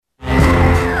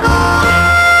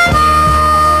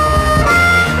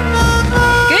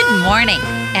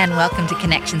and welcome to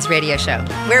Connections Radio Show,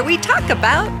 where we talk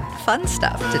about fun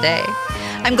stuff today.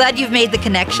 I'm glad you've made the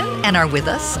connection and are with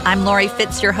us. I'm Lori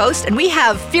Fitz, your host, and we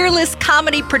have Fearless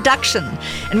Comedy Production,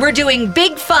 and we're doing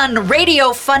big fun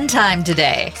radio fun time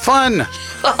today. Fun!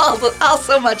 All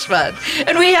so much fun.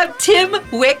 And we have Tim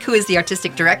Wick, who is the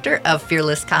artistic director of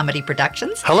Fearless Comedy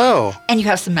Productions. Hello. And you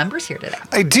have some members here today.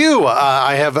 I do.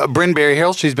 I have Bryn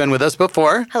Berryhill. She's been with us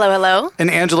before. Hello, hello.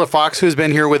 And Angela Fox, who's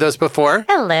been here with us before.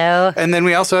 Hello. And then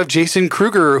we also have Jason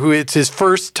Kruger, who it's his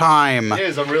first time. It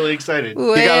is. I'm really excited.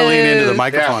 You got to lean into the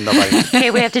microphone, though. Okay,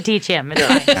 we have to teach him.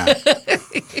 It's fine.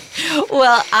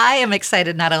 Well, I am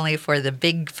excited not only for the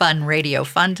big fun radio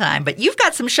fun time, but you've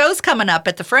got some shows coming up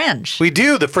at the Fringe. We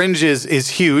do. The Fringe is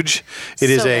huge. It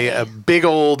is a big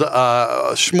old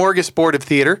smorgasbord of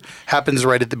theater. Happens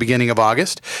right at the beginning of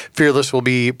August. Fearless will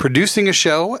be producing a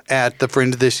show at the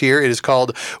Fringe this year. It is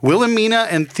called Wilhelmina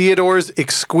and Theodore's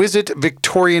Exquisite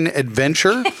Victorian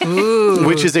Adventure,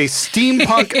 which is a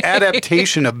steampunk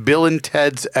adaptation of Bill and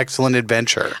Ted's Excellent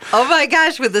Adventure. Oh my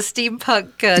gosh, with the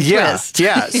steampunk twist.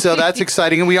 Yeah, so that's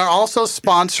exciting. And we are also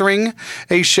sponsoring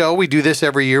a show. We do this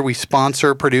every year. We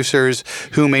sponsor producers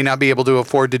who may not be able to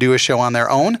afford to do a show on their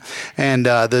own. And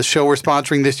the show we're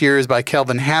sponsoring this year is by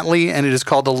Kelvin Hatley, and it is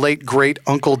called The Late Great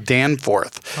Uncle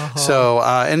Danforth. Uh-huh. So,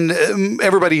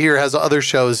 everybody here has other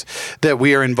shows that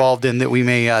we are involved in that we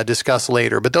may discuss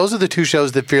later. But those are the two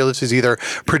shows that Fearless is either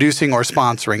producing or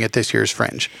sponsoring at this year's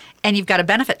Fringe. And you've got a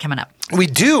benefit coming up. We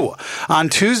do. On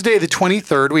Tuesday, the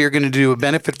 23rd, we are going to do a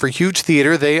benefit for Huge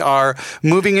Theater. They are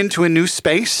moving into a new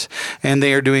space, and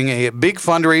they are doing a big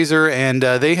fundraiser, and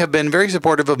they have been very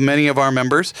supportive of many of our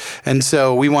members, and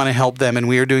so we want to help them, and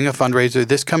we are doing a fundraiser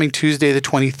this coming Tuesday, the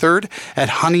 23rd, at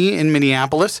Honey in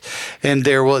Minneapolis, and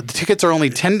the tickets are only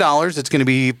 $10. It's going to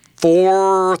be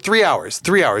for 3 hours,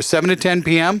 7 to 10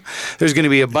 p.m. There's going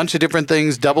to be a bunch of different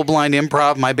things. Double blind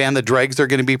improv. My band, The Dregs, are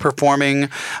going to be performing.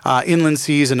 Inland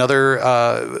Seas, another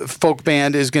folk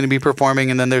band, is going to be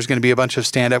performing. And then there's going to be a bunch of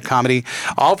stand-up comedy,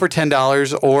 all for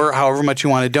 $10 or however much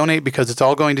you want to donate, because it's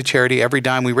all going to charity. Every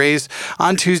dime we raise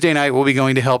on Tuesday night will be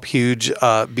going to help Huge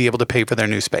be able to pay for their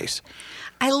new space.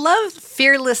 I love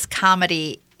Fearless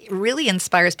Comedy. It really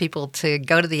inspires people to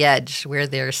go to the edge where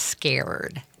they're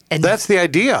scared. And that's the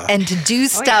idea. And to do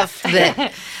stuff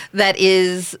that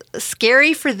is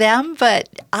scary for them, but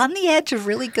on the edge of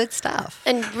really good stuff.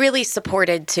 And really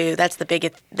supported, too. That's the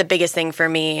biggest thing for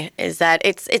me, is that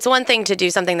it's one thing to do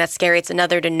something that's scary. It's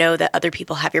another to know that other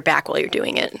people have your back while you're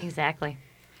doing it. Exactly.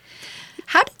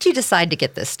 How did you decide to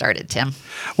get this started, Tim?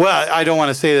 Well, I don't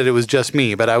want to say that it was just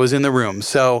me, but I was in the room.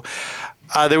 So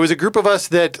there was a group of us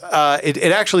that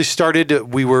it actually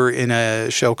started. We were in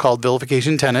a show called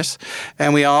Vilification Tennis,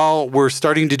 and we all were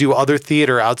starting to do other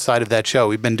theater outside of that show.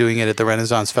 We've been doing it at the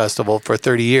Renaissance Festival for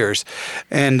 30 years.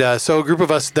 And so a group of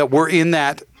us that were in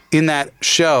that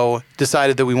show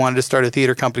decided that we wanted to start a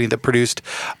theater company that produced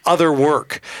other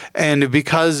work. And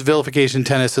because Vilification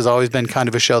Tennis has always been kind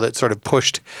of a show that sort of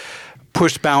pushed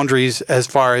boundaries as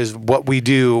far as what we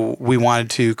do, we wanted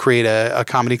to create a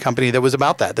comedy company that was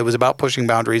about that was about pushing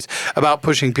boundaries, about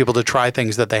pushing people to try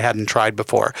things that they hadn't tried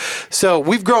before. So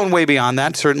we've grown way beyond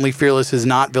that. Certainly Fearless is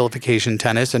not Vilification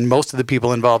Tennis, and most of the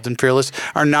people involved in Fearless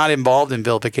are not involved in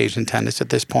Vilification Tennis at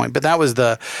this point. But that was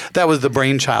the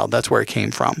brainchild. That's where it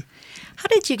came from. How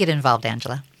did you get involved,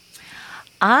 Angela?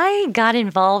 I got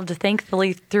involved,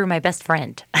 thankfully, through my best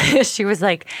friend. She was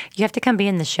like, you have to come be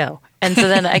in the show. And so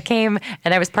then I came,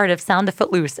 and I was part of Sound of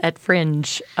Footloose at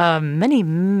Fringe how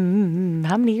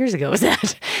many years ago was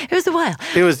that? It was a while.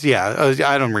 It was,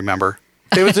 I don't remember.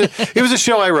 It was a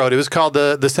show I wrote. It was called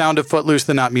the Sound of Footloose,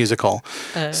 the Not Musical.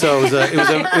 So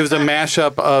it was a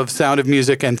mashup of Sound of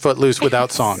Music and Footloose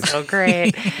without songs. So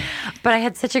great. But I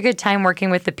had such a good time working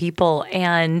with the people,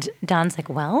 and Don's like,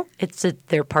 well,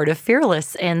 they're part of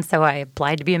Fearless. And so I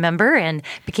applied to be a member and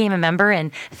became a member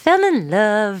and fell in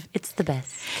love. It's the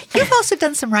best. You've also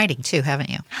done some writing too,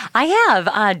 haven't you? I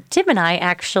have. Tim and I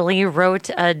actually wrote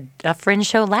a Fringe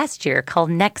show last year called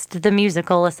Next the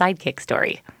Musical, a Sidekick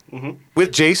Story. Mm-hmm.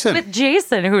 With Jason. With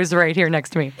Jason, who's right here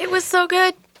next to me. It was so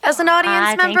good. As an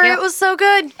audience member, it was so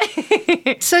good.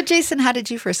 So, Jason, how did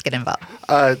you first get involved?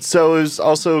 So it was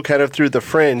also kind of through the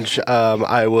Fringe.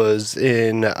 I was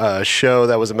in a show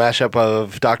that was a mashup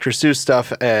of Dr. Seuss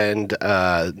stuff and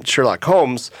Sherlock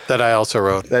Holmes. That I also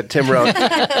wrote. That Tim wrote.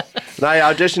 And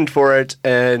I auditioned for it,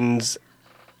 and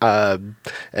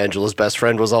Angela's best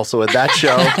friend was also in that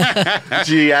show.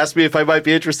 She asked me if I might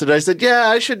be interested. I said, yeah,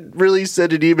 I should really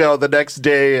send an email. The next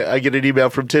day, I get an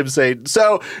email from Tim saying,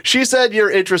 so she said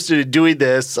you're interested in doing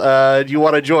this. Do you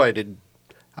want to join?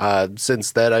 And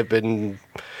since then, I've been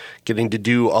getting to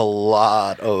do a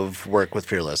lot of work with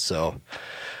Fearless. So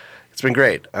it's been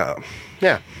great.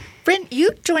 Yeah. Bryn, you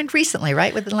joined recently,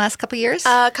 right? Within the last couple of years?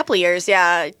 A couple of years,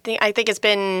 yeah. I think it's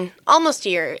been almost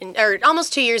a year, or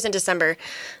almost 2 years in December.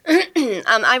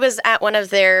 I was at one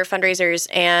of their fundraisers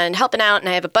and helping out, and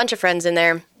I have a bunch of friends in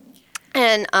there.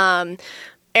 And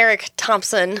Eric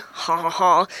Thompson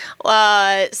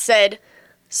said,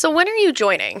 "So when are you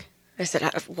joining?" I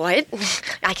said, "What?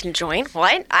 I can join?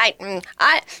 What? I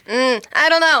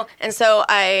don't know." And so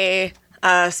I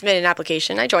submitted an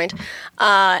application. I joined.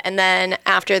 And then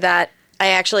after that, I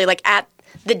actually, like, at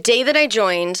the day that I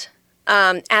joined,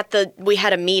 we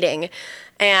had a meeting,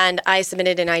 and I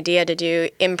submitted an idea to do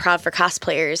improv for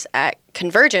cosplayers at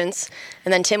Convergence.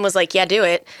 And then Tim was like, "Yeah, do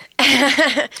it."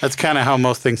 That's kind of how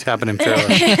most things happen in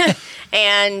Fearless.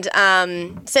 And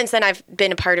since then, I've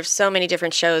been a part of so many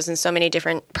different shows and so many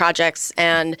different projects.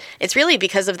 And it's really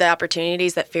because of the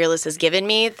opportunities that Fearless has given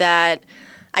me that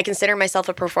I consider myself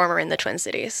a performer in the Twin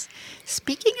Cities.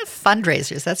 Speaking of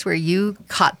fundraisers, that's where you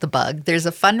caught the bug. There's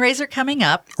a fundraiser coming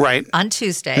up on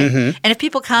Tuesday. And if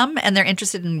people come and they're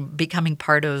interested in becoming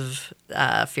part of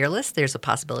Fearless, there's a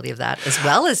possibility of that, as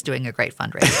well as doing a great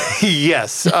fundraiser.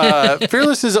 Yes.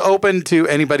 Fearless is open to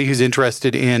anybody who's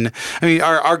interested in, I mean,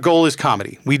 our goal is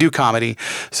comedy. We do comedy.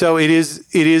 So it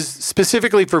is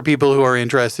specifically for people who are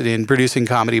interested in producing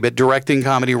comedy, but directing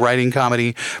comedy, writing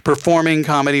comedy, performing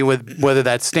comedy, with whether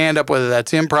that's stand-up, whether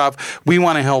that's improv. We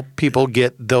want to help people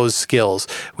get those skills.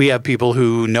 We have people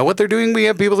who know what they're doing. We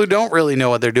have people who don't really know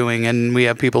what they're doing. And we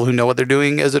have people who know what they're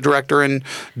doing as a director and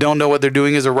don't know what they're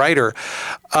doing as a writer.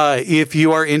 If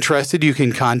you are interested, you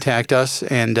can contact us,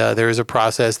 and there is a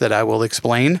process that I will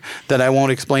explain that I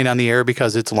won't explain on the air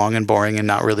because it's long and boring and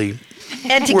not really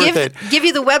And to worth it. give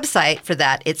you the website for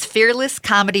that, it's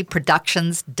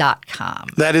fearlesscomedyproductions.com.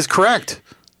 That is correct.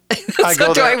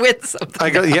 So do I win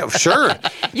something? Yeah, sure.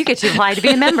 You get to apply to be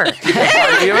a member.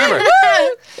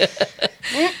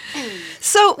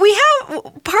 So we have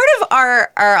part of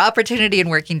our opportunity in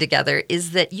working together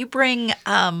is that you bring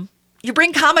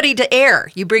comedy to air.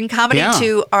 You bring comedy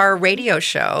to our radio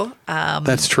show.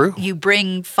 That's true. You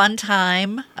bring fun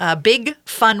time, big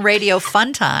fun radio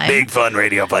fun time. Big fun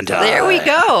radio fun time. There we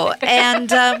go.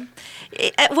 And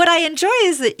what I enjoy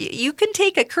is that you can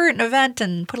take a current event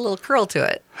and put a little curl to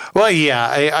it. Well,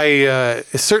 yeah, I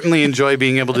certainly enjoy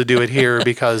being able to do it here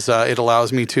because it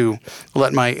allows me to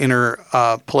let my inner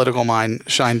political mind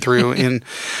shine through.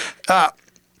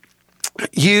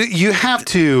 You have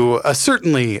to,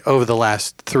 certainly over the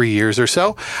last 3 years or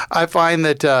so, I find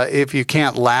that if you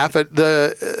can't laugh at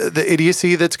the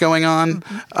idiocy that's going on,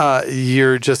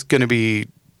 you're just going to be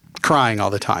crying all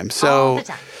the time. So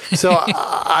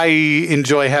I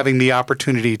enjoy having the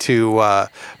opportunity to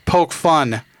poke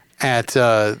fun at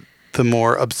the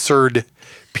more absurd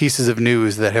pieces of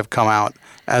news that have come out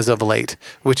as of late,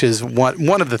 which is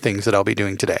one of the things that I'll be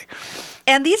doing today.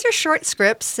 And these are short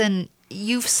scripts, and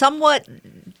you've somewhat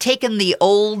taken the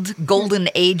old golden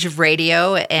age of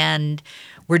radio, and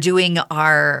we're doing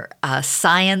our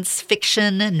science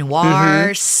fiction,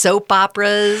 noir, soap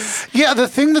operas. Yeah, the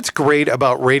thing that's great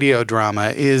about radio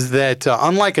drama is that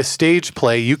unlike a stage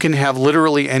play, you can have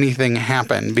literally anything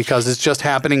happen because it's just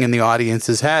happening in the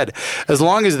audience's head. As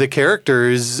long as the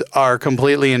characters are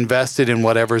completely invested in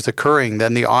whatever's occurring,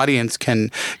 then the audience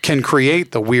can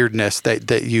create the weirdness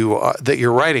that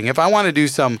you're writing. If I want to do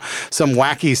some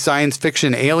wacky science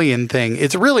fiction alien thing,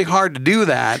 it's really hard to do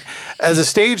that as a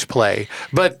stage play.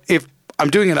 But if I'm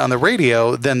doing it on the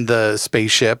radio, then the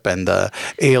spaceship and the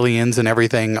aliens and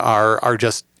everything are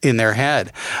just in their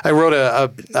head. I wrote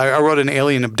an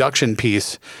alien abduction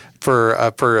piece for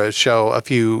a show a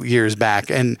few years back,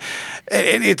 and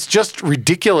it's just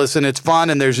ridiculous and it's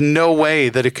fun, and there's no way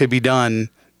that it could be done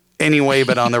anyway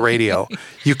but on the radio.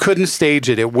 You couldn't stage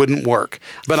it. It wouldn't work.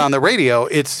 But on the radio,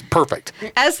 it's perfect.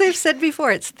 As they've said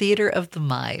before, it's theater of the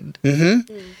mind.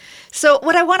 Mm-hmm. So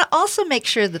what I want to also make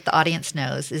sure that the audience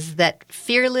knows is that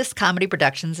Fearless Comedy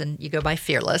Productions, and you go by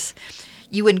Fearless,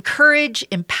 you encourage,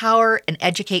 empower, and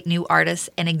educate new artists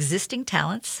and existing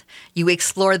talents. You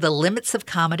explore the limits of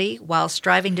comedy while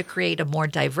striving to create a more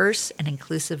diverse and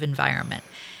inclusive environment.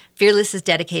 Fearless is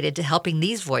dedicated to helping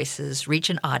these voices reach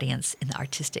an audience in the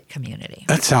artistic community.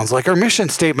 That sounds like our mission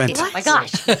statement. Oh my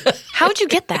gosh. How'd you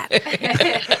get that?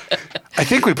 I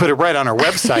think we put it right on our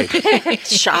website.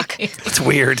 Shock. It's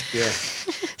weird. Yeah.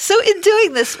 So in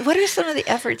doing this, what are some of the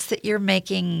efforts that you're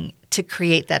making to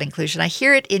create that inclusion? I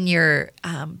hear it in your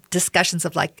discussions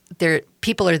of like,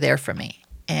 people are there for me.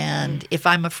 And if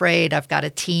I'm afraid, I've got a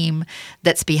team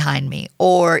that's behind me.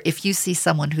 Or if you see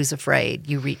someone who's afraid,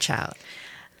 you reach out.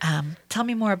 Tell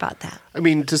me more about that. I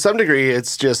mean, to some degree,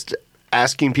 it's just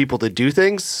asking people to do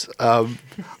things. A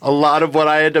lot of what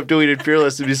I end up doing in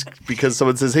Fearless is because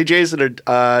someone says, "Hey, Jason,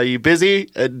 are you busy?"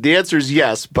 And the answer is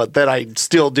yes, but then I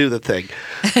still do the thing.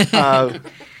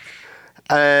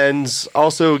 And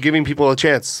also giving people a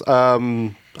chance. I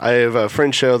have a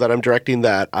Fringe show that I'm directing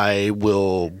that I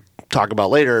will talk about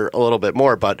later a little bit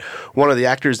more, but one of the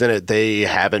actors in it, they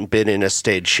haven't been in a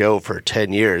stage show for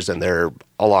 10 years, and they're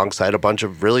alongside a bunch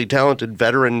of really talented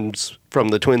veterans from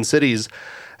the Twin Cities.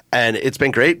 And it's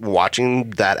been great watching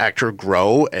that actor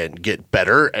grow and get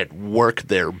better and work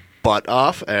their butt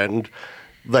off. And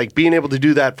like being able to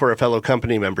do that for a fellow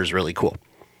company member is really cool.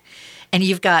 And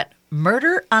you've got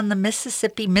Murder on the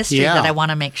Mississippi Mystery that I want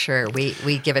to make sure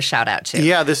we give a shout out to.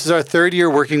 Yeah, this is our third year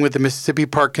working with the Mississippi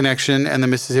Park Connection and the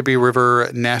Mississippi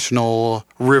River National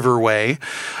Riverway,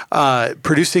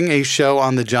 producing a show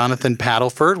on the Jonathan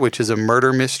Paddleford, which is a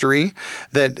murder mystery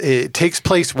that takes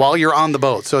place while you're on the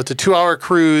boat. So it's a 2-hour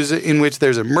cruise in which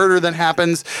there's a murder that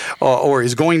happens or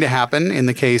is going to happen in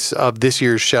the case of this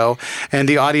year's show, and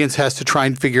the audience has to try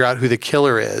and figure out who the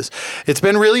killer is. It's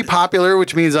been really popular,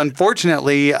 which means,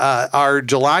 unfortunately, our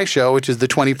July show, which is the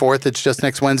 24th, it's just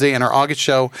next Wednesday, and our August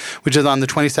show, which is on the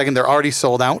 22nd, they're already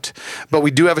sold out. But we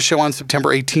do have a show on September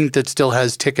 18th that still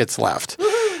has tickets left.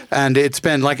 And it's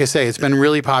been, like I say, it's been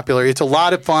really popular. It's a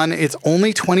lot of fun. It's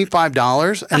only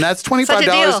 $25, and that's $25. Such a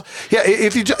deal. Yeah,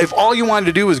 if all you wanted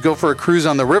to do was go for a cruise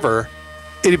on the river,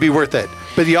 it'd be worth it.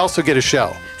 But you also get a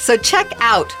show. So check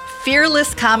out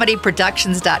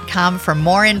fearlesscomedyproductions.com for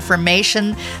more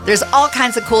information. There's all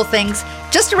kinds of cool things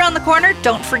just around the corner.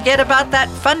 Don't forget about that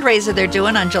fundraiser they're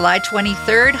doing on July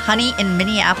 23rd, Honey in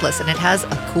Minneapolis, and it has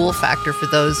a cool factor for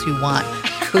those who want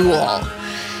cool.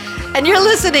 And you're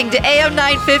listening to AM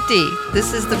 950.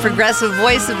 This is the progressive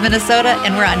voice of Minnesota,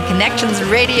 and we're on Connections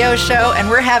Radio Show, and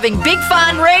we're having big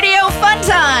fun radio fun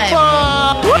time.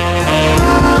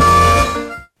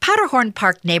 Powderhorn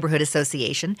Park Neighborhood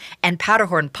Association and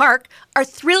Powderhorn Park are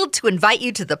thrilled to invite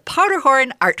you to the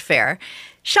Powderhorn Art Fair.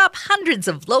 Shop hundreds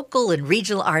of local and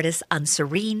regional artists on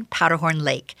serene Powderhorn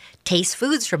Lake. Taste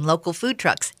foods from local food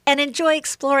trucks and enjoy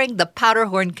exploring the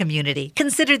Powderhorn community.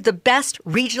 Considered the best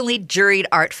regionally juried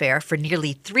art fair for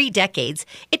nearly 3 decades,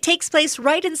 it takes place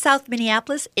right in South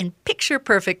Minneapolis in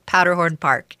picture-perfect Powderhorn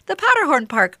Park. The Powderhorn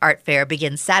Park Art Fair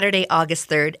begins Saturday, August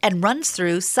 3rd and runs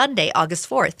through Sunday, August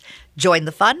 4th. Join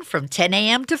the fun from 10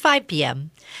 a.m. to 5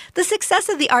 p.m. The success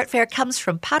of the art fair comes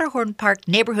from Powderhorn Park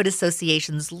Neighborhood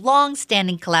Association's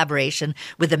long-standing collaboration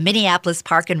with the Minneapolis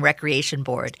Park and Recreation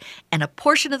Board, and a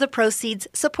portion of the proceeds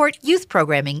support youth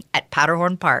programming at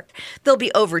Powderhorn Park. There'll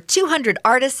be over 200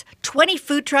 artists, 20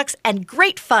 food trucks, and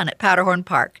great fun at Powderhorn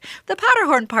Park. The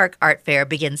Powderhorn Park Art Fair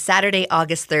begins Saturday,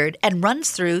 August 3rd and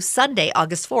runs through Sunday,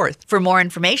 August 4th. For more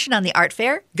information on the art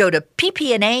fair, go to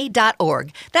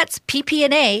ppna.org. That's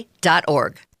ppna.org.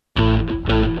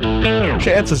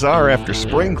 Chances are after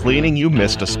spring cleaning you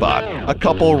missed a spot. A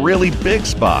couple really big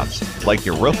spots, like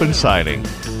your roof and siding.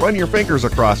 Run your fingers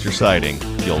across your siding.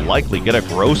 You'll likely get a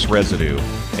gross residue.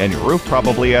 And your roof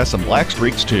probably has some black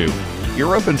streaks too.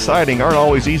 Your roof and siding aren't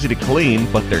always easy to clean,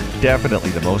 but they're definitely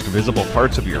the most visible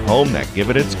parts of your home that give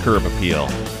it its curb appeal.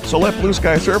 So let Blue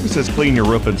Sky Services clean your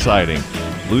roof and siding.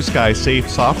 Blue Sky's safe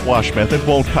soft wash method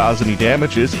won't cause any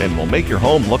damages and will make your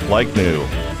home look like new.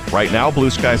 Right now, Blue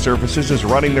Sky Services is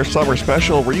running their summer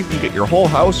special where you can get your whole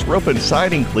house, roof, and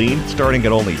siding cleaned starting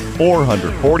at only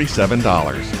 $447.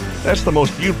 That's the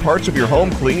most viewed parts of your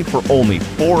home cleaned for only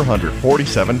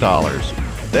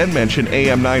 $447. Then mention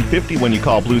AM 950 when you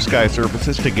call Blue Sky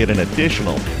Services to get an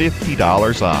additional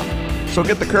 $50 off. So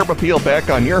get the curb appeal back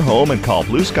on your home and call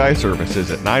Blue Sky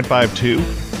Services at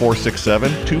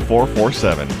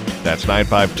 952-467-2447. That's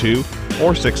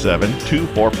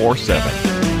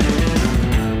 952-467-2447.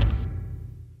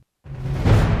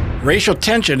 Racial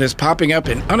tension is popping up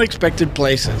in unexpected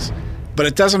places, but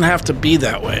it doesn't have to be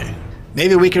that way.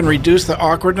 Maybe we can reduce the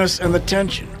awkwardness and the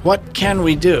tension. What can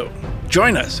we do?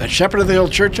 Join us at Shepherd of the Hill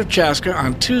Church of Chaska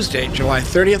on Tuesday, July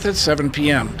 30th at 7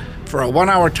 p.m. for a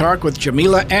 1-hour talk with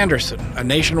Jamila Anderson, a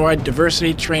nationwide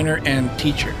diversity trainer and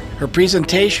teacher. Her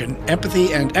presentation,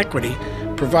 Empathy and Equity,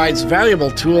 provides valuable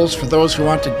tools for those who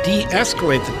want to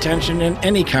de-escalate the tension in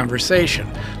any conversation,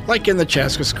 like in the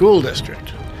Chaska School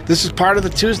District. This is part of the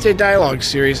Tuesday Dialogue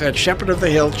series at Shepherd of the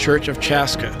Hill Church of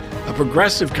Chaska, a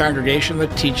progressive congregation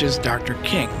that teaches Dr.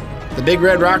 King. The Big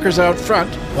Red Rockers out front,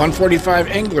 145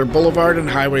 Engler Boulevard and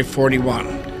Highway 41.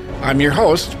 I'm your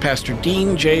host, Pastor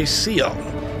Dean J. Seal.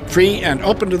 Free and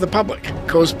open to the public,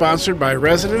 co-sponsored by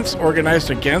Residents Organized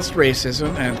Against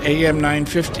Racism and AM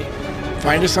 950.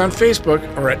 Find us on Facebook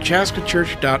or at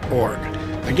chaskachurch.org.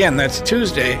 Again, that's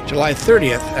Tuesday, July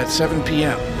 30th at 7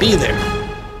 p.m. Be there.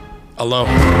 Alone.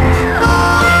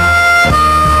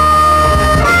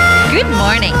 Good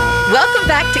morning. Welcome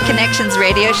back to Connections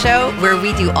Radio Show, where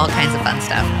we do all kinds of fun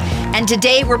stuff. And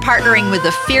today we're partnering with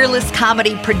the Fearless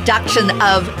Comedy production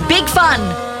of Big Fun,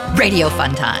 Radio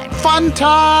Fun Time. Fun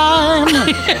time!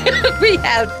 We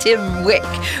have Tim Wick,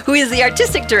 who is the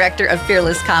artistic director of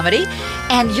Fearless Comedy,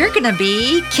 and you're going to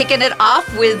be kicking it off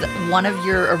with one of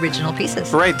your original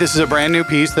pieces. Right, this is a brand new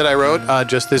piece that I wrote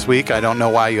just this week. I don't know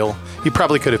why you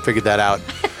probably could have figured that out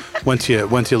once you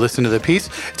listen to the piece.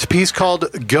 It's a piece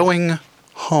called Going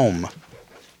Home.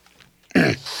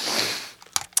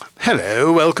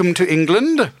 Hello, welcome to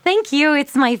England. Thank you.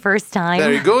 It's my first time.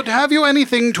 Very good. Have you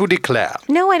anything to declare?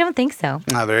 No, I don't think so.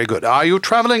 Very good. Are you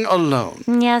traveling alone?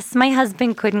 Yes, my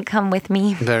husband couldn't come with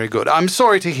me. Very good. I'm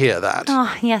sorry to hear that.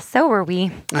 Oh, yes, so were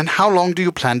we. And how long do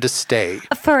you plan to stay?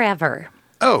 Forever.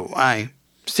 Oh, I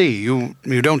see. You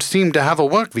don't seem to have a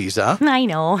work visa. I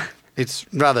know. It's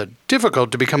rather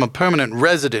difficult to become a permanent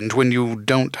resident when you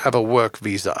don't have a work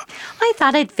visa. I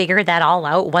thought I'd figure that all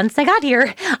out once I got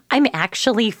here. I'm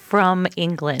actually from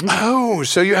England. Oh,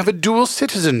 so you have a dual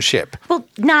citizenship. Well,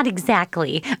 not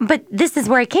exactly, but this is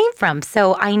where I came from,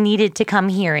 so I needed to come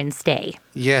here and stay.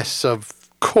 Yes, of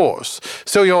course.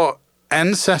 So your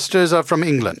ancestors are from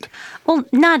England? Well,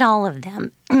 not all of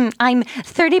them. I'm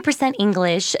 30%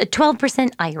 English,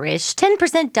 12% Irish,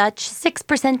 10% Dutch,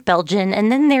 6% Belgian,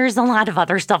 and then there's a lot of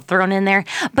other stuff thrown in there.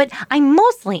 But I'm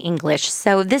mostly English,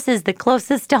 so this is the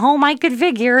closest to home I could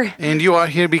figure. And you are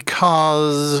here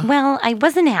because... Well, I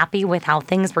wasn't happy with how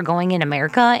things were going in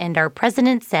America, and our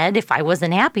president said if I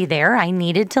wasn't happy there, I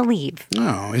needed to leave.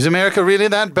 Oh, is America really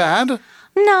that bad?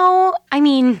 No, I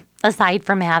mean, aside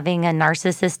from having a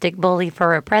narcissistic bully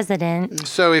for a president.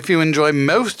 So if you enjoy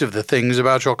most of the things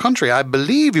about your country, I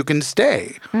believe you can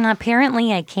stay.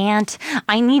 Apparently I can't.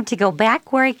 I need to go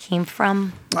back where I came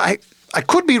from. I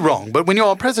could be wrong, but when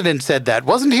your president said that,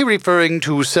 wasn't he referring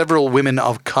to several women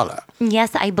of color?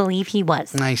 Yes, I believe he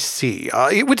was. I see.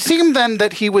 It would seem then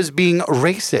that he was being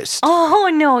racist.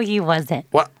 Oh, no, he wasn't.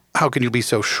 What? How can you be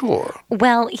so sure?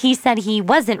 Well, he said he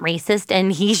wasn't racist,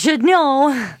 and he should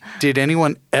know. Did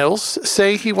anyone else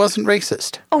say he wasn't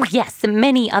racist? Oh, yes,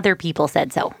 many other people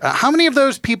said so. How many of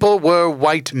those people were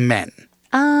white men?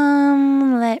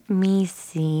 Let me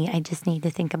see. I just need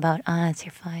to think about, it's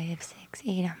here 5, 6,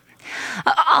 8,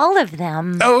 all of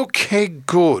them. Okay,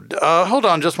 good. Hold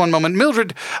on just one moment.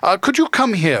 Mildred, could you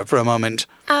come here for a moment?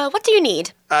 What do you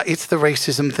need? It's the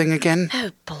racism thing again.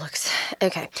 Oh, bollocks.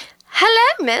 Okay.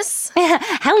 Hello, miss.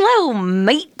 Hello,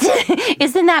 mate.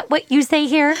 Isn't that what you say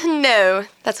here? No,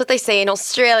 that's what they say in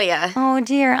Australia. Oh,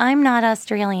 dear, I'm not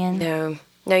Australian.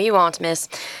 No, you aren't, miss.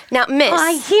 Now, miss...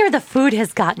 I hear the food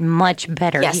has gotten much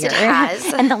better Yes, here. it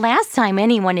has. And the last time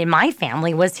anyone in my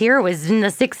family was here was in the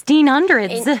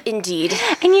 1600s. Indeed.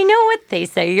 And you know what they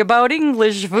say about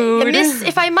English food. Miss,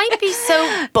 if I might be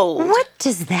so bold... What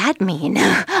does that mean?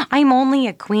 I'm only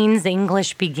a Queen's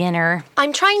English beginner.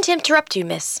 I'm trying to interrupt you,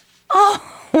 miss. Oh,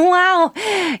 wow.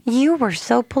 You were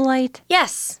so polite.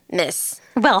 Yes, miss.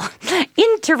 Well,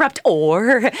 interrupt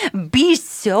or be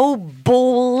so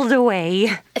bold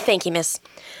away. Thank you, miss.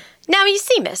 Now, you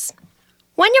see, miss,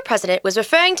 when your president was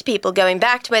referring to people going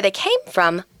back to where they came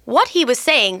from, what he was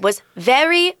saying was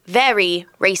very, very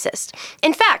racist.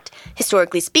 In fact,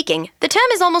 historically speaking, the term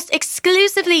is almost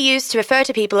exclusively used to refer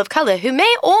to people of color who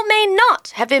may or may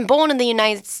not have been born in the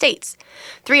United States.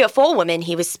 3 of the 4 women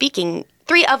he was speaking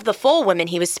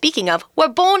of were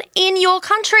born in your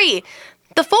country.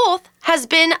 The 4th has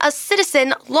been a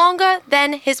citizen longer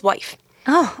than his wife.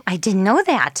 Oh, I didn't know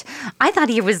that. I thought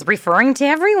he was referring to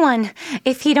everyone.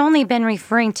 If he'd only been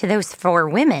referring to those 4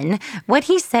 women, what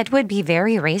he said would be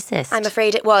very racist. I'm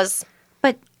afraid it was.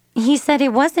 But he said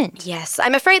it wasn't. Yes,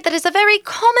 I'm afraid that is a very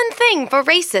common thing for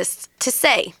racists to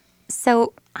say.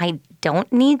 So I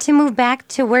don't need to move back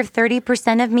to where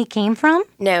 30% of me came from?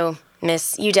 No,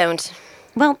 miss, you don't.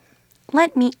 Well,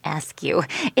 let me ask you,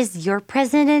 is your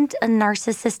president a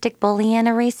narcissistic bully and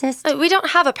a racist? We don't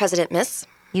have a president, miss.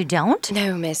 You don't?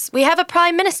 No, miss. We have a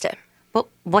prime minister. Well,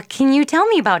 what can you tell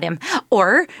me about him?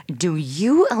 Or do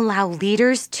you allow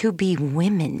leaders to be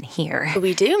women here?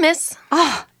 We do, miss.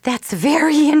 Oh, that's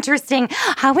very interesting.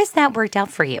 How has that worked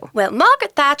out for you? Well,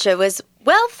 Margaret Thatcher was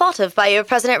well thought of by your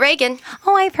President Reagan.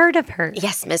 Oh, I've heard of her.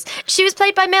 Yes, miss. She was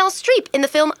played by Meryl Streep in the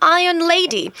film Iron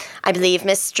Lady. I believe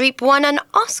Miss Streep won an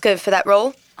Oscar for that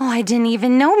role. Oh, I didn't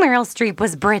even know Meryl Streep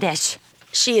was British.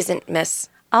 She isn't, miss.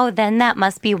 Oh, then that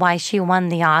must be why she won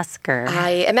the Oscar.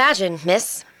 I imagine,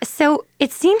 miss. So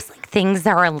it seems like things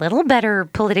are a little better,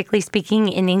 politically speaking,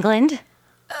 in England.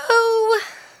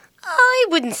 I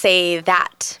wouldn't say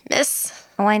that, miss.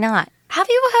 Why not? Have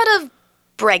you heard of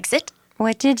Brexit?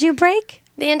 What did you break?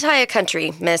 The entire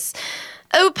country, miss.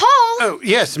 Oh, Paul! Oh,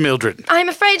 yes, Mildred. I'm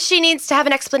afraid she needs to have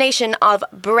an explanation of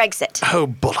Brexit. Oh,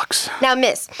 bollocks. Now,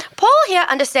 miss, Paul here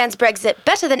understands Brexit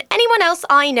better than anyone else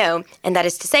I know, and that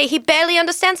is to say he barely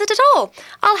understands it at all.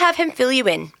 I'll have him fill you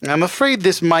in. I'm afraid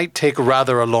this might take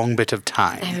rather a long bit of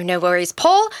time. Oh, no worries,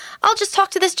 Paul. I'll just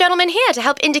talk to this gentleman here to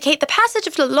help indicate the passage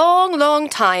of a long, long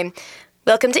time.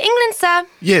 Welcome to England, sir.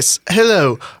 Yes,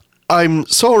 hello. I'm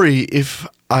sorry if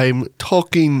I'm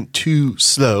talking too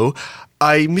slow.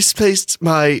 I misplaced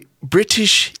my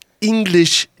British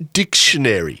English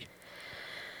dictionary.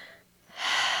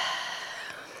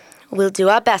 We'll do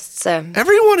our best, sir.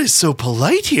 Everyone is so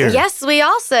polite here. Yes, we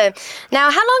are, sir. Now,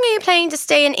 how long are you planning to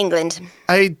stay in England?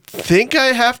 I think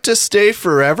I have to stay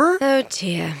forever. Oh,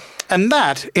 dear. And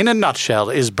that, in a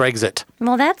nutshell, is Brexit.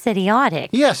 Well, that's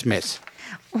idiotic. Yes, miss.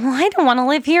 Well, I don't want to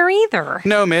live here either.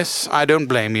 No, miss, I don't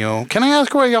blame you. Can I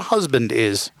ask where your husband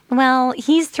is? Well,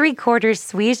 he's 3/4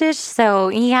 Swedish, so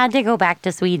he had to go back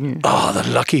to Sweden. Oh, the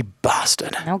lucky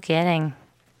bastard. No kidding.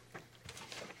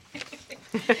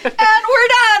 And we're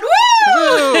done.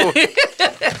 Woo! Woo!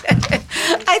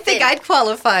 I think I'd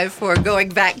qualify for going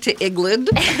back to England.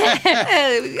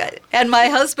 And my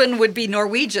husband would be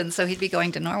Norwegian, so he'd be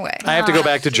going to Norway. I have to go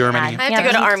back to Germany. I have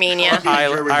to go to Armenia.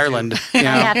 Ireland. You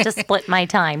know. I have to split my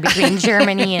time between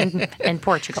Germany and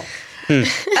Portugal.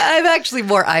 I'm actually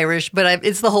more Irish, but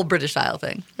it's the whole British Isle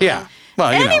thing. Yeah.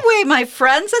 Well, you know. Anyway, my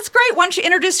friends, that's great. Why don't you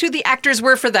introduce who the actors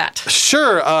were for that?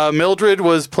 Sure. Mildred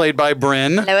was played by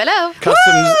Bryn. Hello,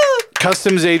 hello.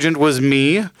 Customs agent was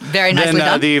me. Very nicely then,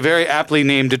 done. The very aptly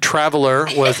named Traveler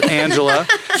was Angela.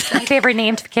 My favorite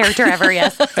named character ever,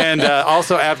 yes. And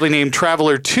also aptly named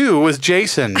Traveler 2 was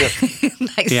Jason.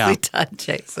 Nicely done,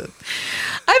 Jason.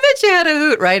 I bet you had a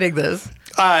hoot writing this.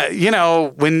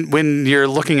 When you're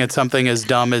looking at something as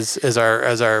dumb as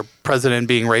our president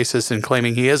being racist and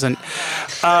claiming he isn't,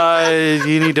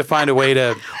 you need to find a way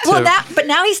to. But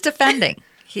now he's defending.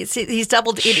 He's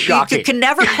doubled. You can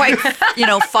never quite,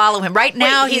 follow him. Right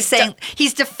now, he's saying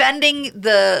he's defending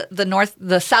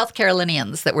the South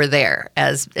Carolinians that were there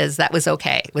as that was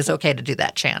okay. It was okay to do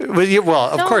that chant.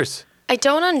 Of course. I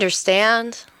don't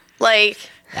understand.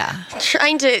 Yeah.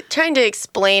 Trying to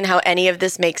explain how any of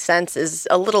this makes sense is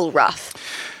a little rough.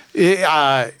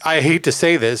 I hate to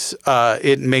say this.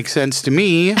 It makes sense to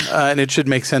me, and it should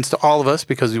make sense to all of us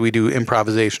because we do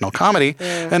improvisational comedy.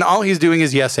 And all he's doing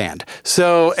is yes and.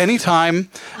 So anytime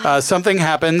something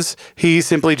happens, he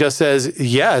simply just says,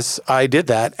 yes, I did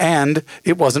that, and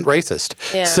it wasn't racist.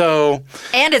 Yeah. So,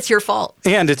 and it's your fault.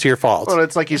 And it's your fault. Well,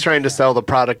 it's like he's trying to sell the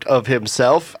product of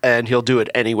himself, and he'll do it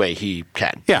any way he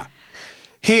can. Yeah.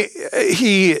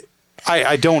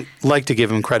 I don't like to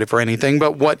give him credit for anything,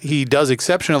 but what he does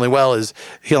exceptionally well is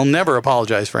he'll never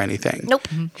apologize for anything. Nope.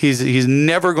 He's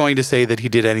never going to say that he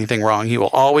did anything wrong. He will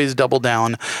always double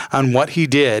down on what he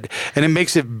did, and it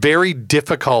makes it very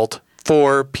difficult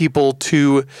for people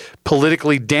to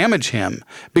politically damage him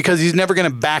because he's never going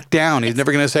to back down. He's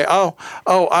never going to say, "Oh,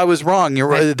 I was wrong." You're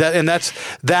right.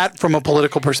 That from a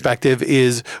political perspective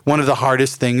is one of the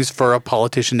hardest things for a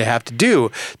politician to have to do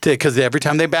because every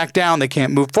time they back down, they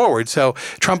can't move forward. So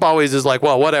Trump always is like,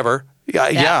 "Well, whatever.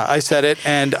 Yeah, I said it,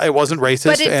 and it wasn't racist."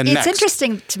 But and it's next.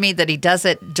 interesting to me that he does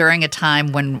it during a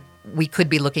time when we could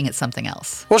be looking at something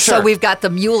else. Well, sure. So we've got the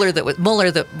Mueller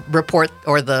report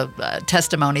or the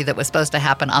testimony that was supposed to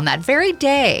happen on that very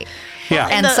day. Yeah.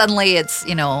 And suddenly it's,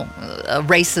 a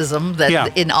racism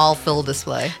that in all full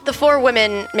display. The four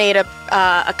women made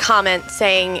a comment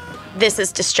saying, this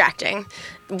is distracting.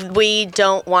 We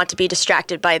don't want to be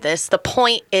distracted by this. The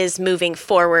point is moving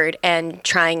forward and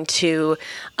trying to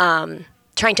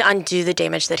undo the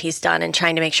damage that he's done and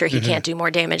trying to make sure he can't do more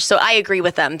damage. So I agree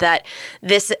with them that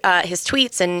his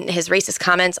tweets and his racist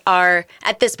comments are,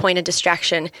 at this point, a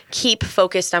distraction. Keep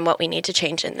focused on what we need to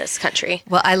change in this country.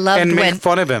 Well, I loved and when... make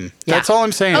fun of him. Yeah. That's all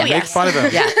I'm saying. Oh, Make yes. fun of him.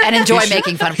 Yeah, and enjoy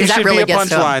making fun of him He because that should really be a gets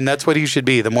to him. punchline. That's what he should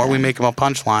be. The more we make him a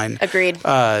punchline, Agreed.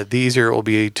 The easier it will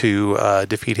be to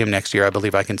defeat him next year. I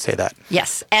believe I can say that.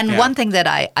 Yes. And one thing that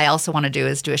I also want to do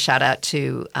is do a shout out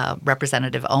to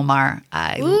Representative Omar.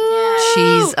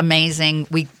 She's amazing.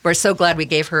 We're so glad we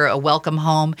gave her a welcome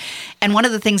home. And one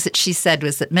of the things that she said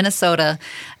was that Minnesota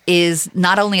is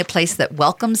not only a place that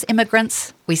welcomes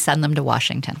immigrants, we send them to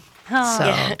Washington.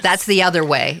 So that's the other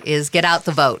way, is get out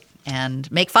the vote.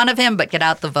 And make fun of him, but get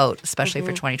out the vote, especially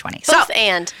for 2020. Both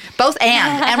and.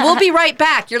 And we'll be right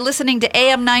back. You're listening to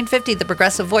AM 950, the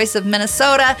progressive voice of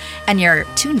Minnesota, and you're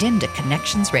tuned in to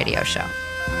Connections Radio Show.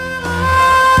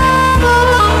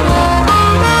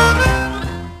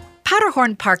 Powder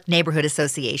Powderhorn Park Neighborhood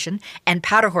Association and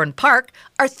Powderhorn Park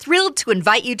are thrilled to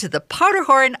invite you to the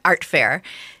Powderhorn Art Fair.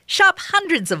 Shop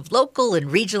hundreds of local and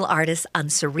regional artists on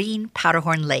serene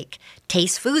Powderhorn Lake.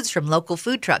 Taste foods from local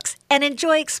food trucks and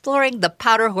enjoy exploring the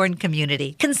Powderhorn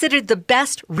community. Considered the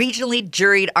best regionally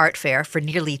juried art fair for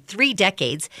nearly 3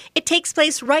 decades, it takes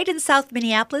place right in South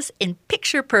Minneapolis in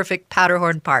picture-perfect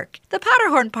Powderhorn Park. The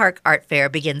Powderhorn Park Art Fair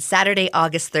begins Saturday,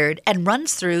 August 3rd and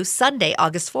runs through Sunday,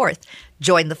 August 4th.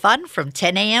 Join the fun from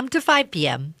 10 a.m. to 5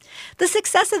 p.m. The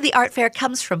success of the art fair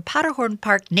comes from Powderhorn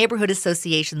Park Neighborhood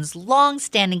Association's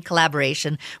long-standing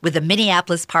collaboration with the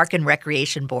Minneapolis Park and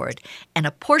Recreation Board, and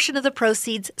a portion of the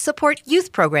proceeds support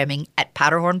youth programming at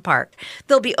Powderhorn Park.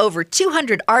 There'll be over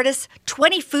 200 artists,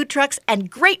 20 food trucks, and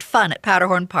great fun at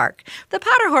Powderhorn Park. The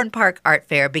Powderhorn Park Art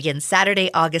Fair begins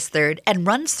Saturday, August 3rd and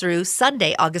runs through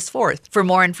Sunday, August 4th. For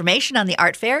more information on the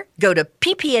art fair, go to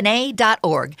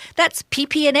ppna.org. That's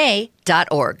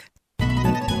ppna.org.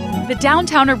 The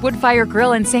Downtowner Woodfire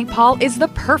Grill in St. Paul is the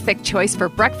perfect choice for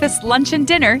breakfast, lunch, and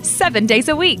dinner 7 days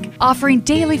a week. Offering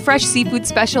daily fresh seafood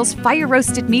specials,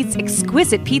 fire-roasted meats,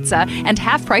 exquisite pizza, and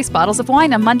half-price bottles of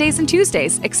wine on Mondays and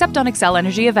Tuesdays, except on Xcel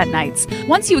Energy event nights.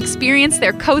 Once you experience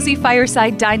their cozy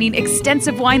fireside dining,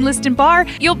 extensive wine list, and bar,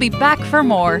 you'll be back for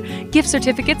more. Gift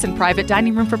certificates and private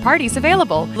dining room for parties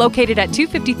available. Located at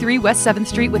 253 West 7th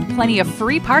Street with plenty of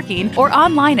free parking, or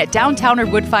online at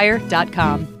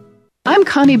downtownerwoodfire.com. I'm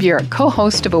Connie Bjork,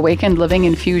 co-host of Awakened Living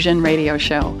Infusion radio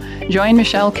show. Join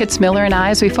Michelle Kitzmiller and I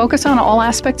as we focus on all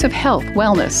aspects of health,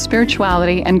 wellness,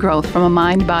 spirituality, and growth from a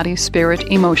mind, body, spirit,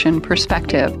 emotion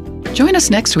perspective. Join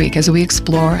us next week as we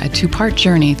explore a 2-part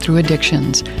journey through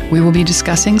addictions. We will be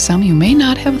discussing some you may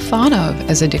not have thought of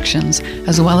as addictions,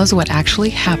 as well as what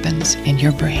actually happens in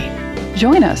your brain.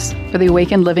 Join us for the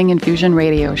Awakened Living Infusion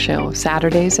radio show,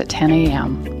 Saturdays at 10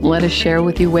 a.m. Let us share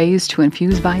with you ways to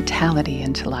infuse vitality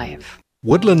into life.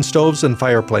 Woodland Stoves and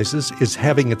Fireplaces is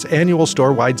having its annual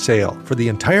store-wide sale. For the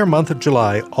entire month of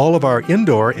July, all of our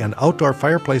indoor and outdoor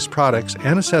fireplace products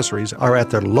and accessories are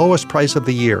at their lowest price of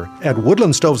the year. At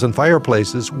Woodland Stoves and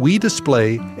Fireplaces, we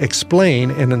display, explain,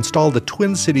 and install the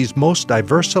Twin Cities' most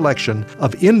diverse selection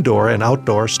of indoor and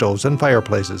outdoor stoves and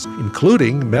fireplaces,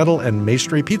 including metal and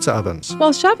masonry pizza ovens.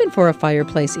 While shopping for a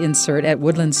fireplace insert at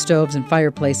Woodland Stoves and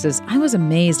Fireplaces, I was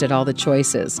amazed at all the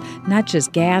choices. Not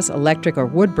just gas, electric, or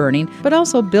wood burning, but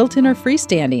also built-in or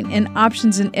freestanding, and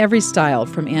options in every style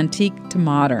from antique to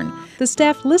modern. The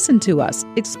staff listened to us,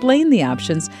 explained the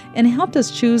options, and helped us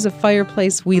choose a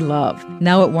fireplace we love.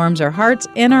 Now it warms our hearts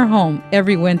and our home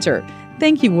every winter.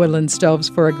 Thank you, Woodland Stoves,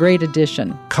 for a great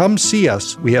addition. Come see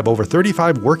us. We have over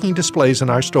 35 working displays in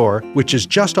our store, which is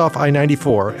just off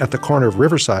I-94 at the corner of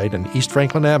Riverside and East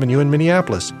Franklin Avenue in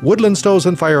Minneapolis. Woodland Stoves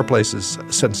and Fireplaces,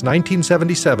 since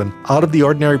 1977, out of the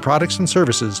ordinary products and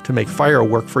services to make fire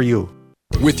work for you.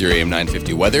 With your AM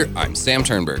 950 weather, I'm Sam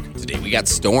Turnberg. Today we got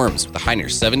storms with a high near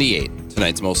 78.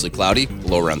 Tonight's mostly cloudy,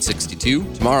 low around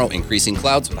 62. Tomorrow, increasing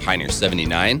clouds with a high near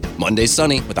 79. Monday,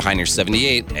 sunny with a high near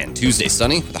 78. And Tuesday,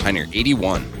 sunny with a high near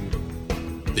 81.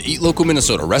 The Eat Local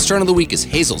Minnesota Restaurant of the Week is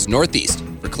Hazel's Northeast.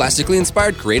 For classically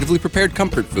inspired, creatively prepared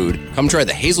comfort food, come try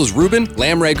the Hazel's Reuben,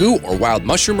 Lamb Ragu, or Wild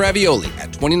Mushroom Ravioli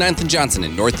at 29th and Johnson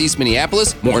in Northeast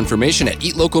Minneapolis. More information at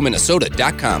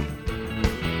eatlocalminnesota.com.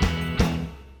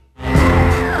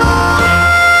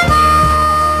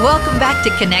 Welcome back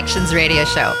to Connections Radio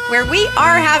Show, where we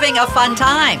are having a fun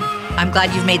time. I'm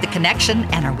glad you've made the connection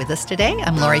and are with us today.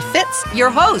 I'm Lori Fitz, your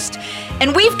host.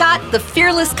 And we've got the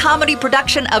fearless comedy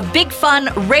production of Big Fun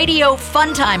Radio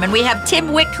Fun Time. And we have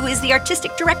Tim Wick, who is the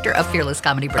artistic director of Fearless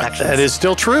Comedy Productions. That is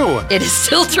still true. It is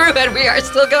still true, and we are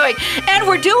still going. And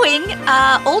we're doing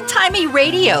old-timey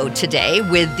radio today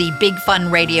with the Big Fun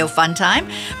Radio Fun Time.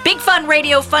 Big Fun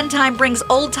Radio Fun Time brings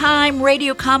old-time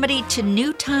radio comedy to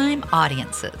new-time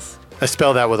audiences. I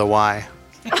spell that with a Y.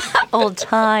 Old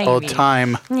time. Old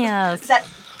time. Yes. Is that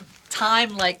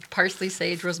time like parsley,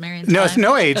 sage, rosemary, and No, thyme? it's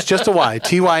no H, just a Y.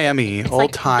 T-Y-M-E. It's Old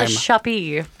like time. The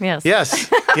shoppy. Yes.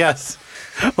 Yes. Yes.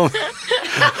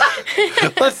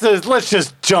 Let's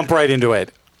just jump right into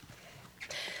it.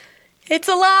 It's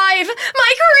alive!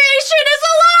 My creation is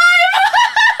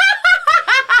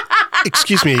alive!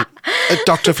 Excuse me,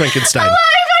 Dr. Frankenstein. Alive,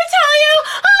 I tell you!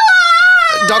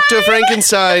 Alive! Dr.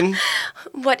 Frankenstein.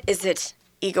 What is it,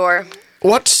 Igor?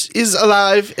 What is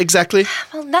alive exactly?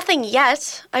 Well, nothing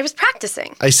yet. I was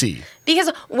practicing. I see.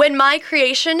 Because when my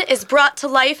creation is brought to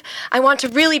life, I want to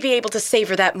really be able to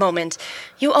savor that moment.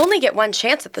 You only get one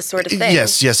chance at this sort of thing.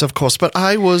 Yes, of course. But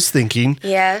I was thinking...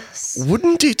 Yes?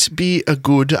 Wouldn't it be a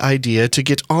good idea to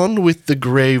get on with the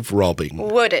grave robbing?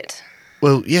 Would it?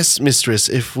 Well, yes, mistress.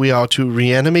 If we are to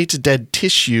reanimate dead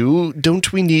tissue,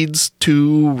 don't we need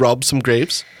to rob some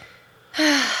graves?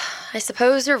 I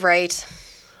suppose you're right.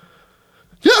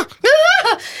 Yeah!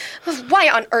 Why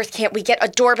on earth can't we get a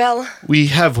doorbell? We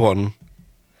have one.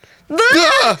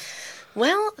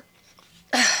 Well,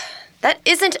 that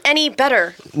isn't any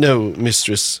better. No,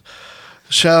 mistress.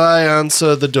 Shall I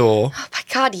answer the door? Oh, my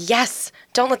God, yes.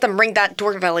 Don't let them ring that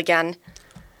doorbell again.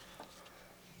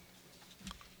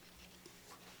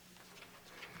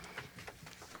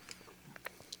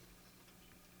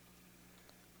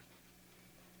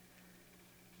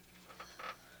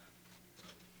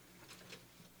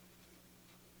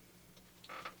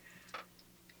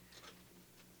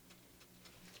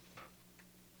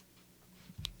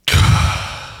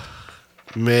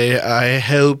 May I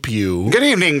help you? Good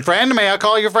evening, friend. May I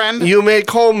call you friend? You may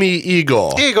call me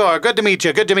Igor. Igor, good to meet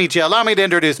you. Good to meet you. Allow me to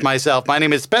introduce myself. My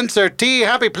name is Spencer T.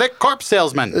 Happy Plick, corpse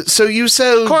salesman. So you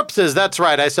sell... Corpses, that's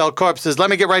right. I sell corpses. Let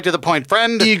me get right to the point,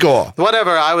 friend. Igor.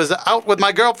 Whatever. I was out with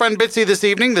my girlfriend, Bitsy, this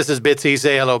evening. This is Bitsy.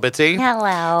 Say hello, Bitsy.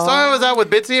 Hello. So I was out with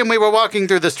Bitsy, and we were walking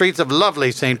through the streets of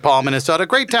lovely St. Paul, Minnesota.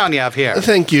 Great town you have here.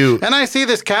 Thank you. And I see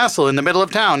this castle in the middle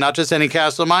of town. Not just any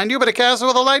castle, mind you, but a castle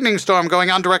with a lightning storm going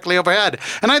on directly overhead.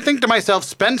 And I think to myself,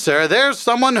 Spencer, there's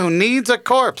someone who needs a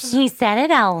corpse. He said it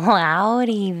out loud,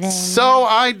 even. So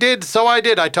I did.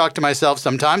 I talk to myself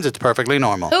sometimes. It's perfectly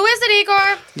normal. Who is it,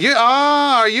 Igor?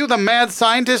 Are you the mad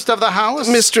scientist of the house?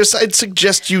 Mistress, I'd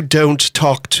suggest you don't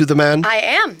talk to the man. I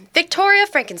am. Victoria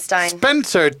Frankenstein.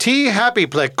 Spencer T. Happy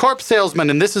Plick, corpse salesman,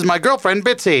 and this is my girlfriend,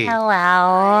 Bitsy.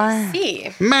 Hello.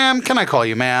 See. Ma'am, can I call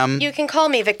you ma'am? You can call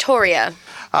me Victoria.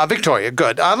 Victoria,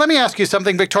 good. Let me ask you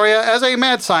something, Victoria. As a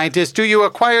mad scientist, do you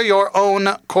acquire your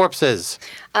own corpses?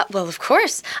 Well, of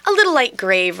course. A little light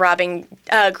grave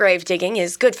grave digging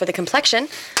is good for the complexion.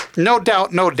 No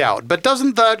doubt, no doubt. But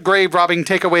doesn't that grave robbing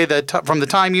take away from the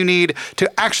time you need to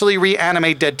actually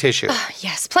reanimate dead tissue?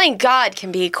 Yes, playing God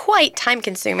can be quite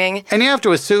time-consuming. And you have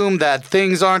to assume that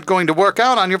things aren't going to work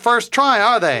out on your first try,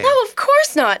 are they? No, of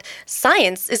course not.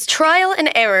 Science is trial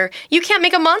and error. You can't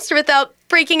make a monster without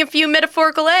breaking a few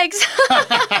metaphorical eggs.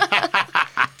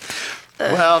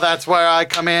 Well, that's where I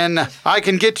come in. I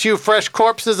can get you fresh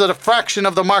corpses at a fraction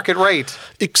of the market rate.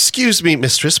 Excuse me,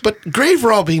 mistress, but grave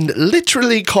robbing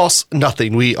literally costs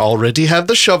nothing. We already have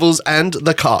the shovels and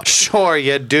the cart. Sure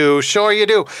you do.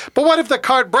 But what if the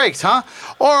cart breaks, huh?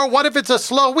 Or what if it's a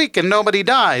slow week and nobody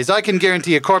dies? I can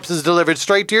guarantee a corpse is delivered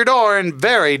straight to your door in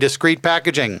very discreet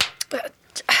packaging.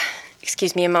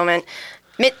 Excuse me a moment.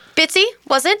 Bitsy,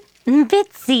 was it?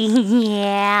 Bitsy,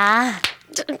 yeah.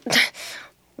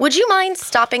 Would you mind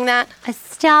stopping that?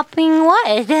 Stopping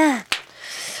what?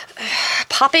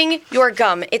 Popping your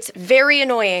gum. It's very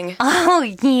annoying. Oh,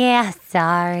 yeah,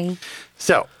 sorry.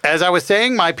 So, as I was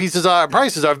saying, my prices are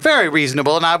very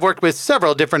reasonable, and I've worked with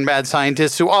several different mad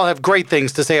scientists who all have great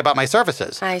things to say about my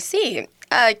services. I see.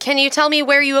 Can you tell me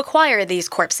where you acquire these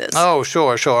corpses? Oh,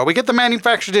 sure. We get them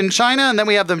manufactured in China, and then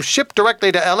we have them shipped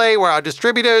directly to L.A., where our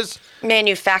distributors...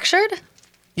 Manufactured?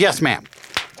 Yes, ma'am.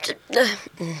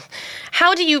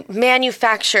 How do you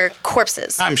manufacture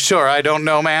corpses? I'm sure I don't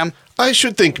know, ma'am. I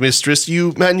should think, mistress,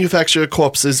 you manufacture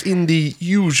corpses in the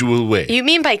usual way. You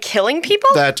mean by killing people?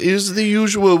 That is the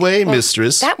usual way,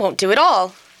 mistress. That won't do at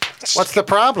all. What's the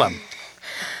problem?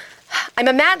 I'm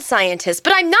a mad scientist,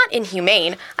 but I'm not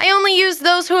inhumane. I only use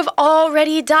those who have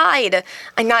already died.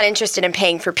 I'm not interested in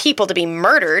paying for people to be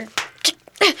murdered.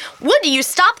 Would you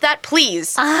stop that,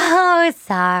 please? Oh,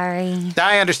 sorry.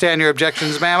 I understand your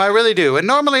objections, ma'am. I really do. And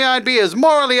normally I'd be as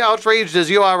morally outraged as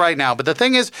you are right now. But the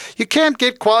thing is, you can't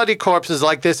get quality corpses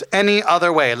like this any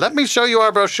other way. Let me show you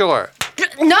our brochure.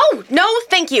 No,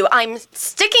 thank you. I'm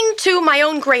sticking to my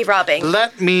own grave robbing.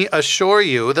 Let me assure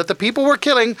you that the people we're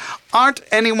killing aren't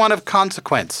anyone of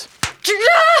consequence.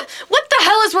 What the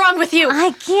hell is wrong with you?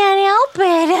 I can't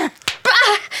help it.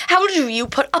 How do you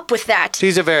put up with that?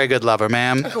 She's a very good lover,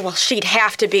 ma'am. Well, she'd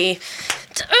have to be.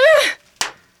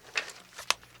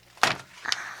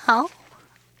 Oh?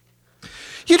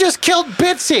 You just killed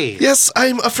Bitsy! Yes,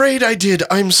 I'm afraid I did.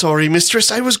 I'm sorry,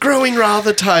 mistress. I was growing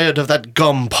rather tired of that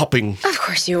gum popping. Of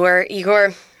course you were,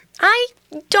 Igor. I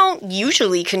don't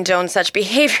usually condone such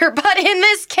behavior, but in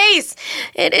this case,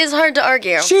 it is hard to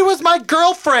argue. She was my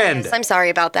girlfriend! Yes, I'm sorry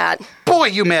about that. Boy,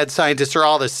 you mad scientists are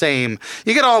all the same.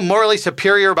 You get all morally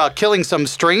superior about killing some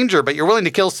stranger, but you're willing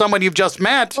to kill someone you've just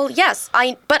met. Well, yes,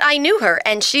 but I knew her,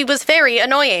 and she was very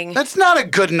annoying. That's not a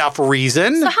good enough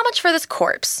reason. So how much for this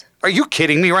corpse? Are you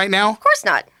kidding me right now? Of course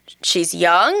not. She's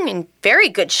young, in very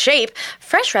good shape,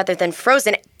 fresh rather than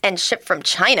frozen and shipped from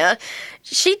China.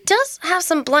 She does have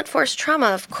some blunt force trauma,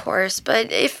 of course,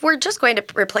 but if we're just going to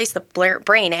replace the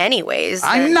brain anyways...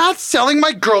 I'm not selling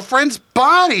my girlfriend's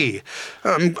body.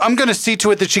 I'm going to see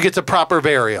to it that she gets a proper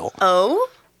burial. Oh?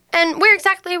 And where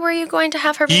exactly were you going to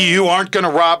have her buried? You aren't going to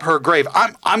rob her grave.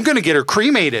 I'm going to get her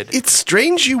cremated. It's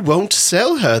strange you won't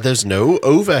sell her. There's no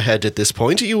overhead at this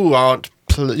point. You aren't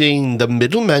playing the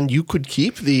middleman. You could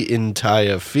keep the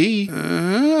entire fee.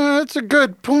 That's a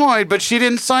good point, but she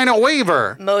didn't sign a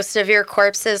waiver. Most of your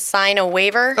corpses sign a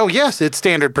waiver? Oh, yes, it's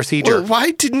standard procedure. Well,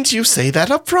 why didn't you say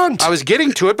that up front? I was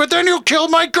getting to it, but then you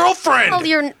killed my girlfriend. Well,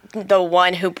 you're the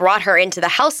one who brought her into the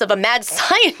house of a mad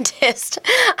scientist.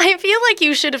 I feel like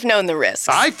you should have known the risks.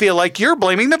 I feel like you're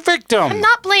blaming the victim. I'm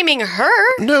not blaming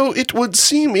her. No, it would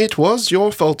seem it was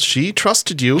your fault. She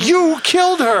trusted you. You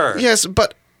killed her. Yes,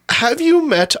 but have you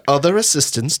met other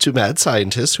assistants to mad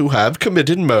scientists who have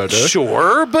committed murder?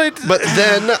 Sure, but... But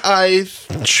then I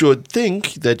should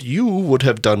think that you would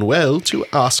have done well to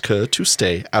ask her to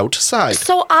stay outside.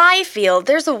 So I feel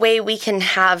there's a way we can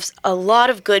have a lot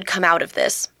of good come out of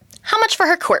this. How much for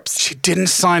her corpse? She didn't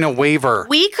sign a waiver.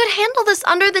 We could handle this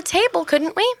under the table,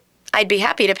 couldn't we? I'd be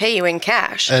happy to pay you in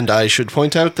cash. And I should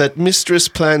point out that Mistress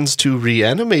plans to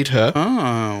reanimate her.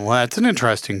 Oh, well, that's an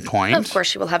interesting point. Of course,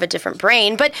 she will have a different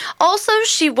brain, but also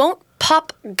she won't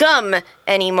pop gum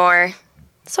anymore.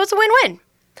 So it's a win-win.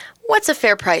 What's a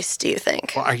fair price, do you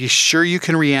think? Well, are you sure you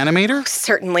can reanimate her?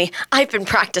 Certainly. I've been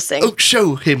practicing. Oh,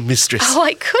 show him, Mistress. Oh,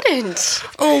 I couldn't.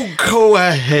 Oh, go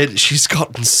ahead. She's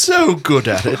gotten so good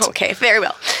at it. Okay, very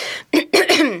well.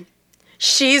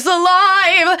 She's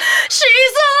alive!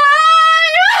 She's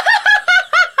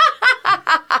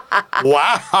alive!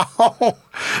 Wow.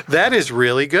 That is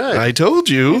really good. I told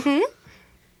you. Mm-hmm.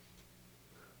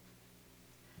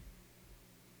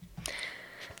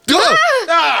 Oh!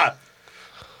 Ah!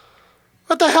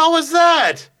 What the hell was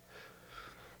that?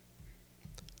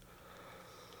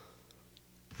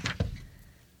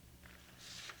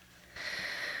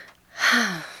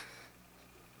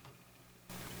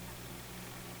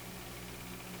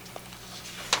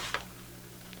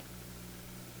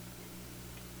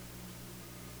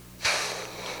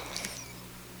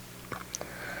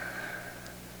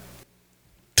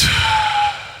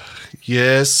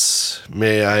 Yes,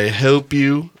 may I help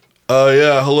you?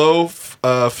 Yeah, hello,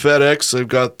 FedEx. I've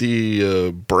got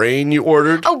the brain you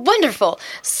ordered. Oh, wonderful.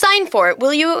 Sign for it,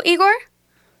 will you, Igor?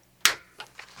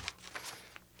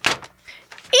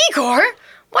 Igor?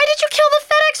 Why did you kill the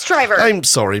FedEx driver? I'm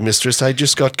sorry, Mistress. I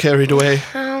just got carried away.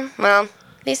 Oh, well,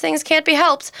 these things can't be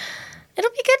helped.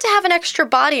 It'll be good to have an extra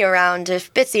body around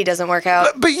if Bitsy doesn't work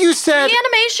out. But you said... The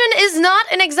animation is not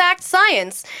an exact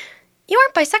science. You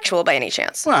aren't bisexual by any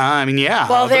chance. Well, I mean, yeah.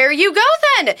 Well, there you go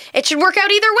then. It should work out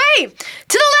either way. To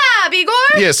the lab, Igor!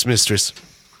 Yes, Mistress.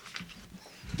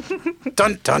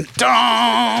 Dun, dun,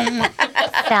 dun!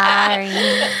 Sorry.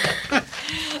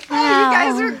 Oh, you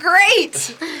guys are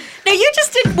great. Now, you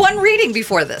just did one reading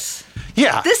before this.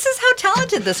 Yeah. This is how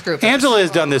talented this group is. Angela has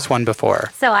done this one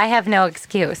before. So I have no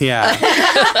excuse. Yeah.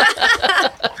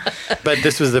 But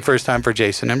this was the first time for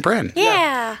Jason and Bryn.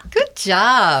 Yeah. Good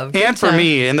job. And for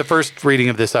me, in the first reading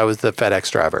of this, I was the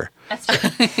FedEx driver. That's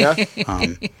true. Yeah.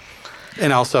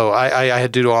 And also, I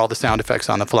had to do all the sound effects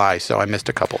on the fly, so I missed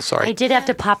a couple. Sorry. I did have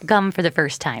to pop gum for the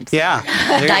first time. So. Yeah.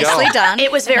 There you Nicely go. done.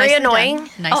 It was very Nicely annoying. done.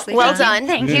 Nicely well done. done.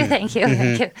 Thank you, thank you,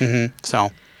 thank you. Mm-hmm.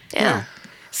 So, Yeah.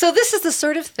 So this is the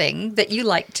sort of thing that you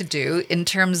like to do in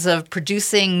terms of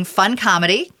producing fun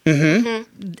comedy on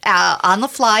the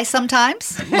fly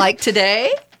sometimes, like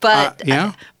today, but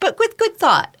yeah. but with good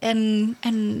thought and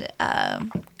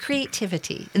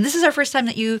creativity. And this is our first time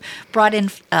that you brought in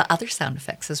other sound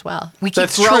effects as well. We keep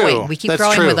That's growing. true. We keep That's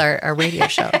growing true. with our radio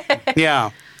show. Yeah.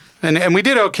 And we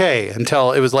did okay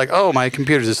until it was like, oh, my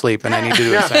computer's asleep and I need to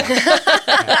do a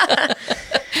sound.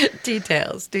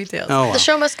 Details. Oh, well. The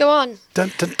show must go on.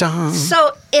 Dun, dun, dun.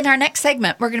 So, in our next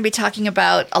segment, we're going to be talking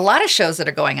about a lot of shows that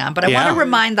are going on, but I want Yeah. to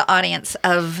remind the audience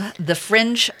of the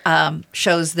Fringe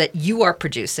shows that you are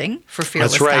producing for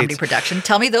Fearless That's right. Comedy Production.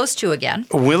 Tell me those two again.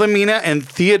 Wilhelmina and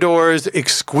Theodore's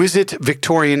Exquisite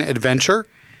Victorian Adventure,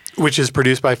 which is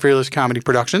produced by Fearless Comedy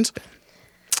Productions,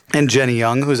 and Jenny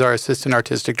Young, who's our assistant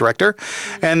artistic director.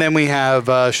 And then we have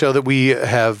a show that we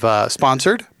have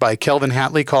sponsored by Kelvin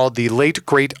Hatley called The Late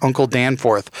Great Uncle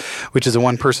Danforth, which is a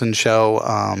one-person show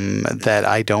that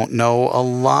I don't know a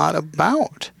lot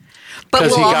about. But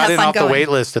Because we'll he all got have in fun off the going. wait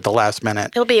list at the last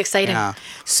minute. It'll be exciting. Yeah.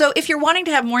 So, if you're wanting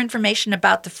to have more information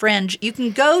about the Fringe, you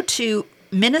can go to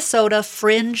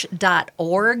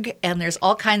minnesotafringe.org, and there's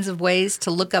all kinds of ways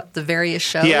to look up the various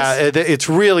shows. Yeah, it's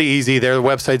really easy. Their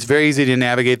website's very easy to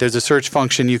navigate. There's a search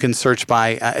function. You can search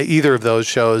by either of those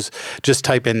shows. Just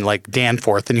type in like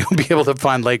Danforth, and you'll be able to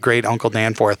find Late Great Uncle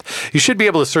Danforth. You should be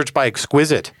able to search by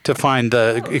Exquisite to find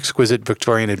the Exquisite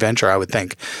Victorian Adventure, I would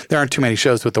think. There aren't too many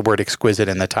shows with the word exquisite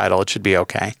in the title. It should be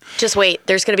okay. Just wait.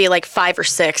 There's going to be like 5 or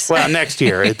 6. Well, next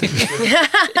year.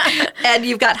 And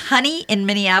you've got Honey in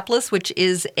Minneapolis, which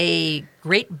is a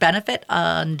great benefit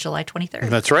on July 23rd.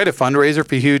 That's right, a fundraiser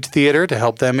for Huge Theater to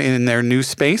help them in their new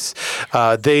space.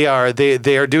 They are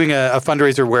doing a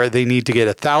fundraiser where they need to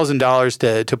get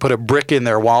 $1,000 to put a brick in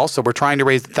their wall. So we're trying to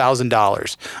raise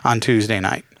 $1,000 on Tuesday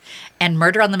night. And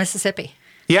Murder on the Mississippi.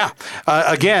 Yeah.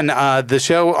 Again, the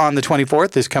show on the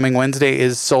 24th, this coming Wednesday,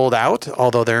 is sold out,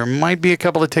 although there might be a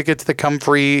couple of tickets that come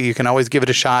free. You can always give it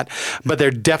a shot. But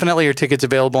there definitely are tickets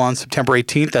available on September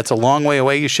 18th. That's a long way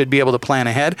away. You should be able to plan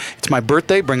ahead. It's my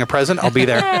birthday. Bring a present. I'll be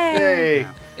there. Hey.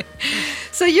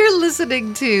 So you're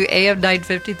listening to AM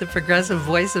 950, the progressive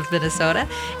voice of Minnesota.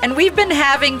 And we've been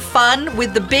having fun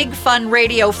with the Big Fun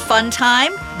Radio Fun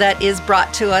Time that is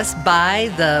brought to us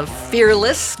by the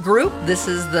Fearless Group. This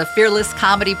is the Fearless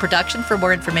Comedy Production. For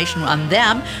more information on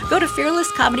them, go to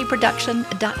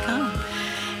fearlesscomedyproduction.com.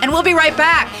 And we'll be right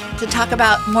back to talk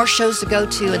about more shows to go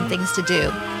to and things to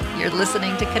do. You're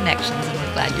listening to Connections, and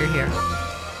we're glad you're here.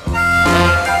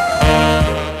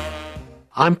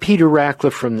 I'm Peter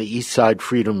Ratcliffe from the Eastside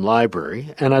Freedom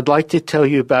Library, and I'd like to tell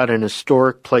you about an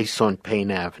historic place on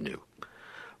Payne Avenue.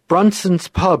 Brunson's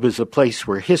Pub is a place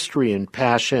where history and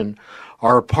passion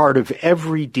are a part of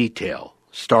every detail,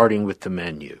 starting with the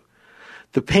menu.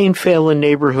 The Payne-Phelan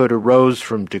neighborhood arose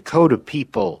from Dakota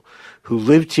people who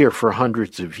lived here for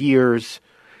hundreds of years,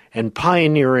 and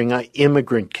pioneering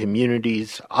immigrant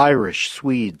communities, Irish,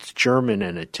 Swedes, German,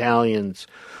 and Italians,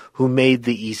 who made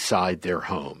the East Side their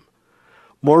home.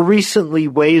 More recently,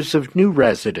 waves of new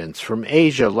residents from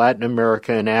Asia, Latin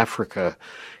America, and Africa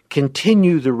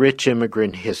continue the rich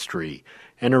immigrant history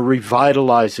and are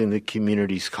revitalizing the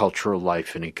community's cultural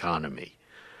life and economy.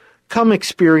 Come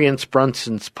experience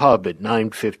Brunson's Pub at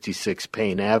 956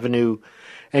 Payne Avenue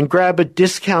and grab a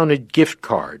discounted gift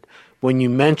card when you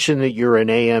mention that you're an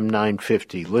AM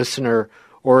 950 listener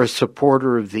or a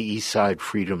supporter of the Eastside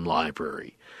Freedom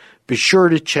Library. Be sure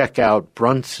to check out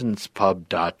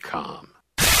brunsonspub.com.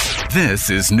 This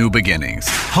is New Beginnings,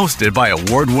 hosted by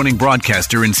award-winning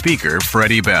broadcaster and speaker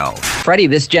Freddie Bell. Freddie,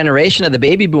 this generation of the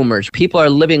baby boomers, people are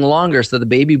living longer, so the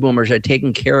baby boomers are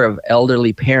taking care of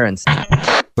elderly parents.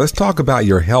 Let's talk about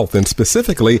your health, and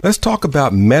specifically, let's talk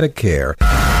about Medicare.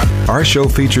 Our show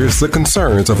features the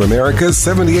concerns of America's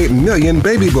 78 million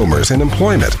baby boomers in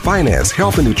employment, finance,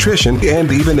 health and nutrition,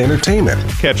 and even entertainment.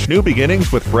 Catch New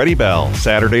Beginnings with Freddie Bell,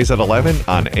 Saturdays at 11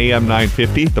 on AM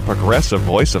 950, the progressive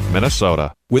voice of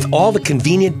Minnesota. With all the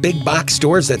convenient big box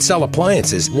stores that sell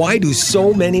appliances, why do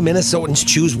so many Minnesotans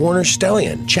choose Warner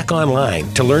Stellian? Check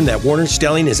online to learn that Warner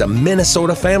Stellian is a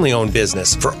Minnesota family-owned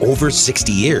business for over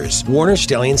 60 years. Warner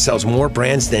Stellian sells more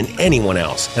brands than anyone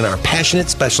else, and our passionate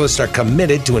specialists are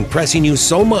committed to impressing you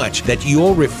so much that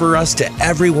you'll refer us to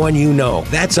everyone you know.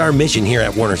 That's our mission here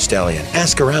at Warner Stellian.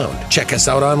 Ask around, check us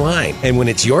out online, and when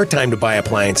it's your time to buy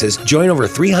appliances, join over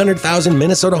 300,000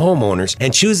 Minnesota homeowners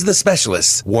and choose the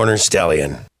specialists, Warner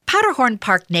Stellian. Powderhorn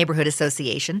Park Neighborhood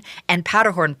Association and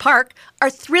Powderhorn Park are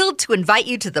thrilled to invite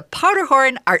you to the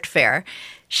Powderhorn Art Fair.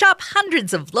 Shop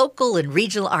hundreds of local and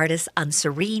regional artists on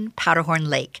serene Powderhorn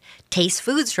Lake. Taste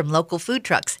foods from local food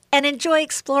trucks and enjoy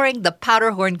exploring the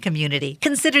Powderhorn community.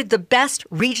 Considered the best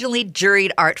regionally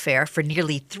juried art fair for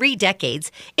nearly 3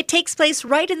 decades, it takes place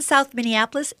right in South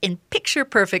Minneapolis in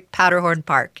picture-perfect Powderhorn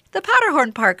Park. The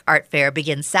Powderhorn Park Art Fair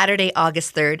begins Saturday,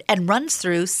 August 3rd and runs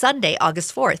through Sunday,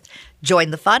 August 4th.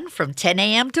 Join the fun from 10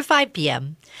 a.m. to 5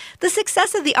 p.m. The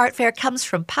success of the art fair comes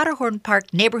from Powderhorn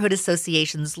Park Neighborhood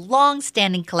Association's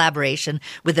long-standing collaboration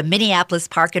with the Minneapolis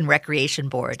Park and Recreation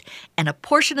Board, and a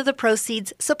portion of the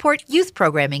proceeds support youth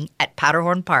programming at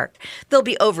Powderhorn Park. There'll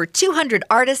be over 200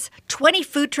 artists, 20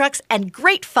 food trucks, and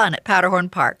great fun at Powderhorn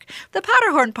Park. The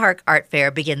Powderhorn Park Art Fair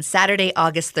begins Saturday,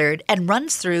 August 3rd and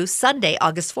runs through Sunday,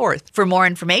 August 4th. For more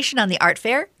information on the art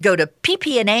fair, go to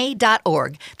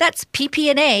ppna.org. That's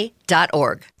ppna.org.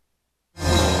 Welcome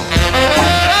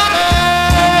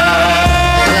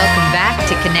back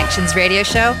to Connections Radio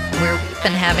Show, where we've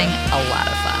been having a lot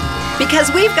of fun.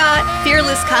 Because we've got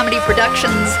Fearless Comedy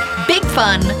Productions' Big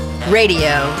Fun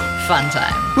Radio Fun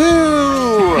Time.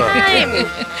 Woo!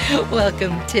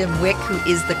 Welcome, Tim Wick, who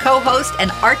is the co-host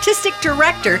and artistic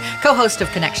director, co-host of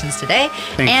Connections Today,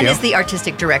 Thank and you. is the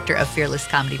artistic director of Fearless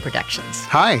Comedy Productions.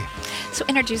 Hi. So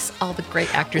introduce all the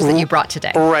great actors that you brought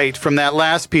today. Right, from that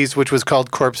last piece, which was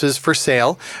called Corpses for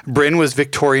Sale, Bryn was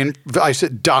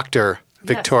Dr.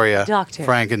 Victoria Doctor.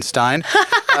 Frankenstein.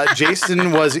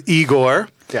 Jason was Igor.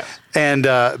 Yes. And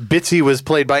Bitsy was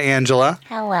played by Angela.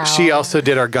 Hello. She also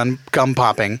did our gum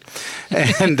popping.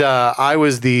 And I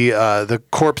was the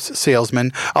corpse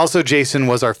salesman. Also, Jason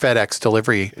was our FedEx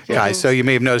delivery guy. So you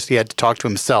may have noticed he had to talk to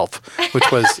himself, which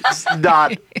was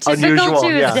not unusual.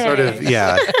 Yeah. Tuesday. sort of,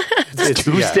 yeah. It's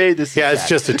Tuesday. Yeah, This is yeah, it's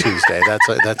just a Tuesday.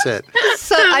 That's it.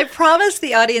 So I promised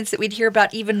the audience that we'd hear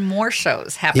about even more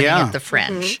shows happening Yeah. at the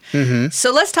Fringe. Mm-hmm.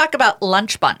 So let's talk about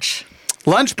Lunch Bunch.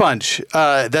 Lunch Bunch.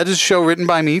 That is a show written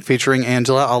by me featuring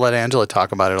Angela. I'll let Angela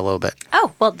talk about it a little bit.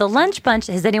 Oh, well, The Lunch Bunch.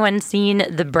 Has anyone seen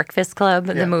The Breakfast Club,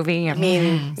 the movie? I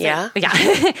mean, yeah. Yeah,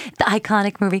 the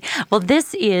iconic movie. Well,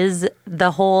 this is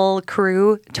the whole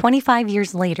crew. 25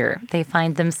 years later, they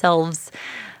find themselves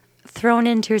thrown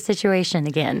into a situation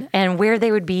again, and where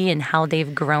they would be and how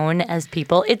they've grown as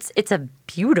people. It's a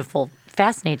beautiful,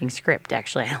 fascinating script,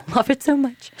 actually. I love it so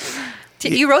much.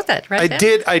 You wrote that, right?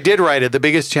 I did write it. The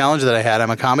biggest challenge that I had,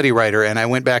 I'm a comedy writer, and I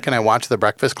went back and I watched The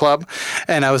Breakfast Club,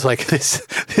 and I was like,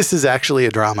 this is actually a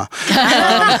drama.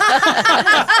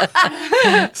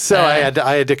 So I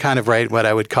had to kind of write what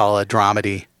I would call a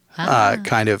dramedy.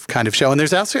 Kind of show. And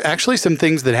there's also actually some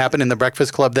things that happen in The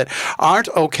Breakfast Club that aren't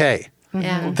okay.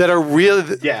 Yeah. That are real.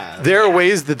 Yeah. There are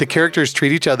ways that the characters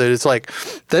treat each other. It's like,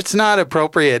 that's not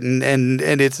appropriate and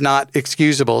it's not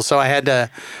excusable. So I had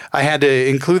to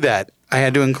include that. I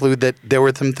had to include that there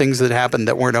were some things that happened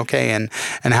that weren't okay, and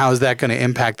how is that going to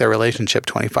impact their relationship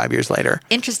 25 years later?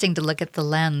 Interesting to look at the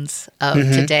lens of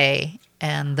Mm-hmm. today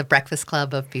and the Breakfast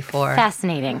Club of before.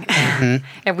 Fascinating. Mm-hmm.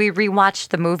 And we rewatched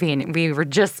the movie, and we were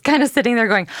just kind of sitting there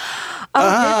going,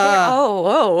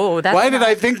 that's Why did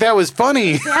I think that was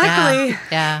funny? Exactly.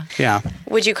 Yeah. Yeah.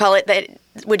 Would you call it that?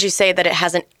 Would you say that it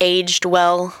hasn't aged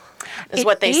well? Is It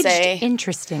what they aged say.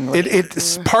 Interestingly.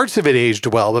 It's parts of it aged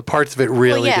well, but parts of it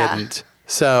really yeah. didn't.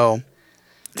 So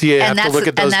you And have to that's- look at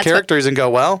and those that's characters and go,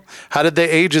 well, how did they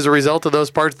age as a result of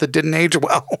those parts that didn't age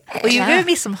well? Well, you've given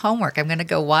me some homework. I'm going to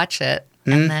go watch it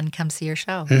and then come see your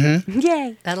show.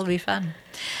 Yay. That'll be fun.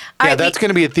 Yeah, right, that's going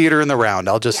to be a theater in the round.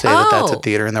 I'll just say that's a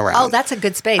theater in the round. Oh, that's a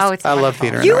good space. Oh, it's I love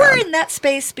theater in You the were round. in that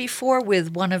space before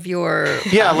with one of your.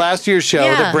 Yeah, last year's show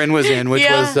Yeah. that Bryn was in, which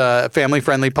Yeah. was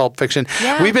family-friendly pulp fiction.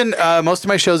 Yeah. We've been most of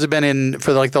my shows have been in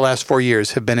for like the last 4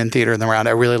 years have been in theater in the round.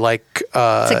 I really like.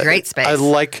 It's a great space. I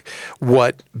like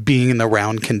what being in the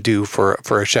round can do for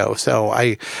a show. So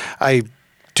I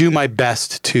do my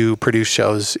best to produce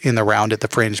shows in the round at the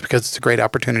Fringe because it's a great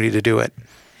opportunity to do it.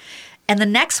 And the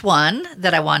next one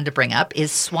that I wanted to bring up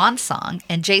is Swan Song.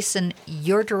 And Jason,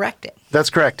 you're directing. That's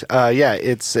correct. Yeah,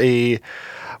 it's a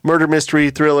murder mystery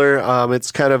thriller.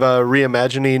 It's kind of a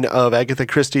reimagining of Agatha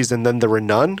Christie's And Then There Were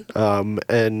None.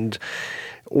 And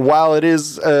while it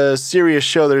is a serious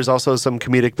show, there's also some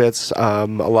comedic bits. A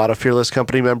lot of Fearless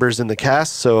Company members in the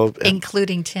cast. So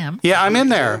Including Tim. Yeah, I'm in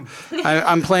there.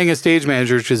 I'm playing a stage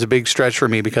manager, which is a big stretch for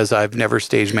me because I've never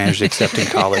stage managed except in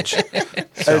college.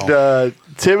 So. And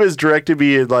Tim has directed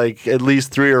me in like at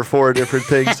least 3 or 4 different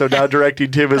things. So now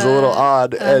directing Tim is a little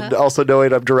odd. And also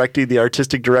knowing I'm directing the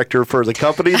artistic director for the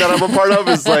company that I'm a part of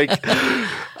is like,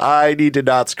 I need to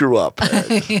not screw up.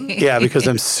 Yeah, because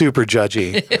I'm super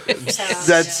judgy.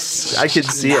 I can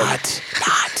see it.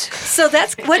 So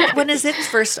that's when is its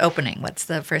first opening? What's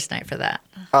the first night for that?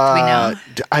 Do we know?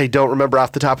 I don't remember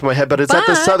off the top of my head, but it's at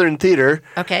the But- Southern Theater.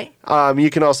 Okay. You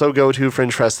can also go to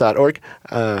fringefest.org,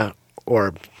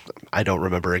 or I don't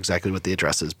remember exactly what the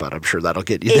address is, but I'm sure that'll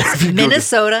get you there. It's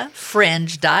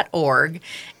minnesotafringe.org.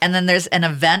 And then there's an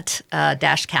event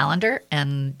dash calendar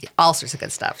and all sorts of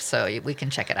good stuff. So we can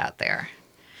check it out there.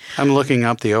 I'm looking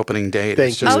up the opening date.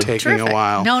 It's just taking terrific. a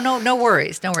while. No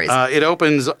worries. No worries. It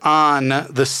opens on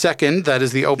the 2nd. That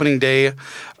is the opening day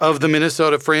of the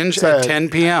Minnesota Fringe at 10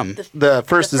 p.m. The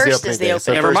first is the opening day.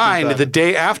 So Never first is mind, the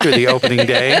day after the opening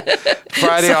day,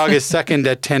 Friday, August 2nd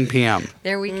at 10 p.m.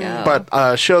 There we go. But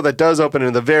a show that does open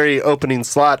in the very opening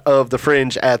slot of the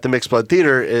Fringe at the Mixed Blood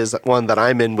Theater is one that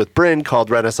I'm in with Bryn called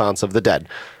Renaissance of the Dead.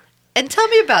 And tell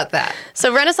me about that.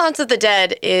 So Renaissance of the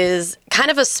Dead is kind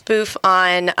of a spoof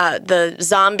on the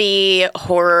zombie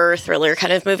horror thriller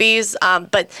kind of movies,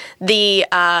 but the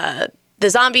the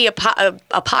zombie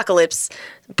apocalypse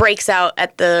breaks out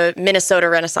at the Minnesota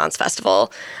Renaissance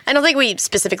Festival. I don't think we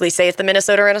specifically say it's the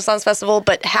Minnesota Renaissance Festival,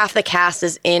 but half the cast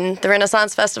is in the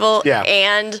Renaissance Festival,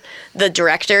 and the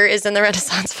director is in the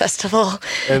Renaissance Festival,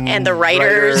 and the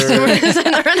writers is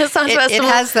in the Renaissance Festival.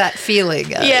 It has that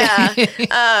feeling.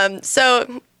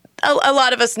 So a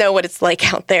lot of us know what it's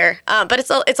like out there, but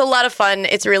it's a lot of fun.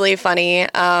 It's really funny.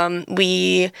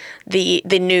 The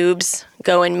noobs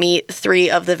go and meet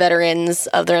 3 of the veterans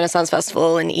of the Renaissance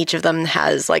Festival, and each of them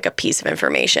has like a piece of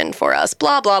information for us.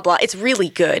 Blah blah blah. It's really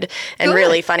good and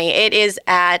really funny. It is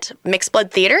at Mixed Blood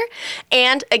Theater,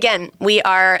 and again, we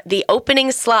are the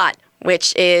opening slot,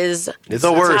 which is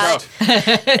the worst.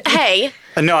 Hey.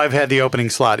 No, I've had the opening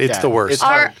slot. It's the worst.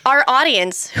 Our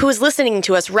audience who is listening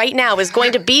to us right now is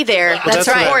going to be there to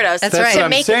support us to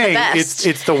make it the best.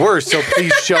 It's the worst, so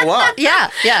please show up. Yeah.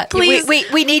 Please.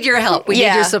 We need your help. We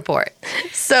need your support.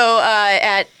 So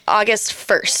at August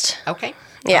 1st. Okay.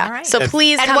 Yeah. All right. So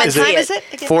please and come what and time see is it?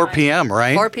 it? Again? 4 p.m.,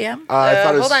 right? 4 p.m.?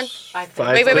 Hold on. Wait.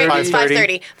 It's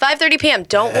 5:30. 5:30 p.m.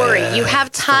 Don't worry. You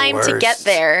have time to get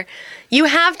there. You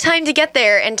have time to get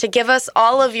there and to give us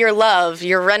all of your love,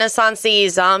 your Renaissance-y,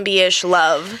 zombie-ish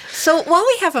love. So while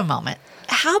we have a moment,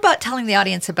 how about telling the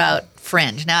audience about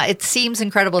Fringe? Now, it seems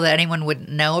incredible that anyone wouldn't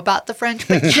know about the Fringe,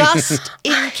 but just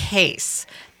in case.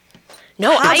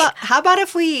 No, how about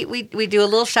if we do a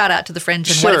little shout out to the Fringe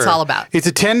and what it's all about? It's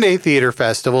a 10-day theater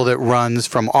festival that runs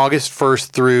from August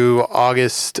 1st through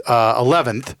August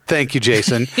 11th. Thank you,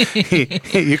 Jason.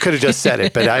 You could have just said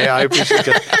it, but I appreciate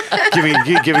you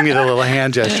giving me the little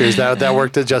hand gestures. That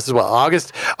worked just as well.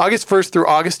 August 1st through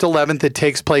August 11th. It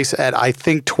takes place at, I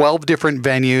think, 12 different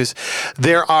venues.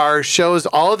 There are shows.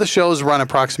 All of the shows run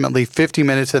approximately 50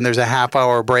 minutes, and there's a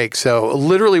half-hour break. So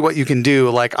literally what you can do,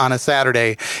 like on a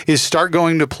Saturday, is start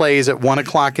going to plays at 1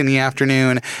 o'clock in the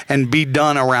afternoon and be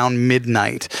done around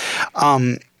midnight.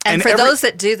 And for those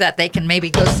that do that, they can maybe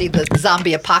go see the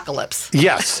zombie apocalypse.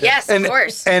 Yes. Yes, of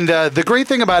course. And the great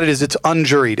thing about it is it's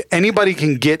unjuried. Anybody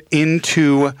can get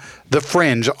into the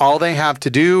Fringe. All they have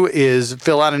to do is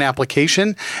fill out an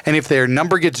application, and if their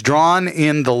number gets drawn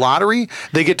in the lottery,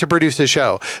 they get to produce a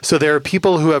show. So there are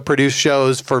people who have produced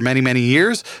shows for many, many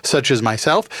years, such as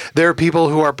myself. There are people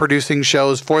who are producing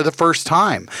shows for the first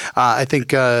time. I think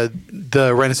the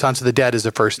Renaissance of the Dead is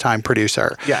a first-time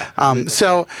producer. Yeah.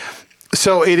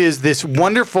 So it is this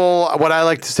wonderful, what I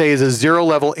like to say is a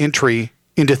zero-level entry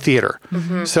into theater.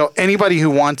 Mm-hmm. So anybody who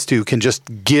wants to can just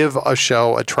give a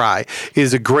show a try. It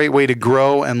is a great way to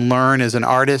grow and learn as an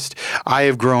artist. I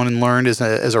have grown and learned as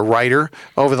a writer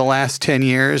over the last 10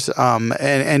 years.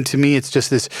 And to me, it's just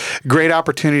this great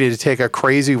opportunity to take a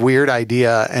crazy, weird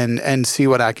idea and see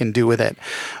what I can do with it.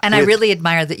 And I really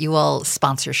admire that you all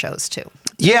sponsor shows too.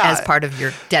 Yeah. As part of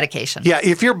your dedication. Yeah,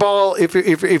 if your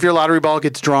lottery ball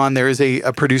gets drawn, there is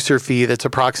a producer fee that's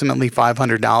approximately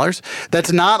 $500.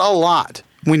 That's not a lot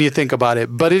when you think about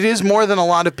it, but it is more than a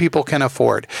lot of people can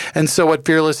afford. And so what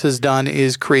Fearless has done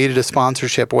is created a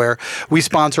sponsorship where we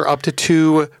sponsor up to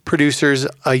 2 producers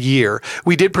a year.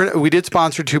 We did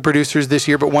sponsor 2 producers this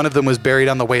year, but one of them was buried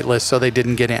on the wait list, so they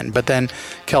didn't get in. But then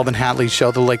Kelvin Hatley's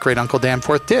show, The Late Great Uncle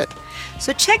Danforth, did.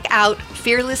 So check out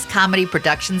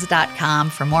fearlesscomedyproductions.com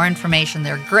for more information.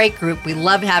 They're a great group. We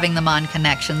love having them on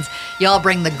Connections. Y'all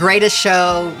bring the greatest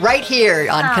show right here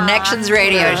on Connections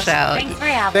Radio Show. Thanks for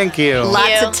having Thank you.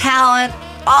 Lots of talent,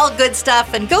 all good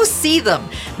stuff, and go see them.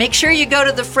 Make sure you go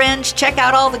to the Fringe, check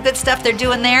out all the good stuff they're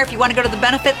doing there. If you want to go to the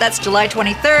benefit, that's July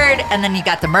 23rd, and then you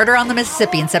got the Murder on the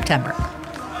Mississippi in September.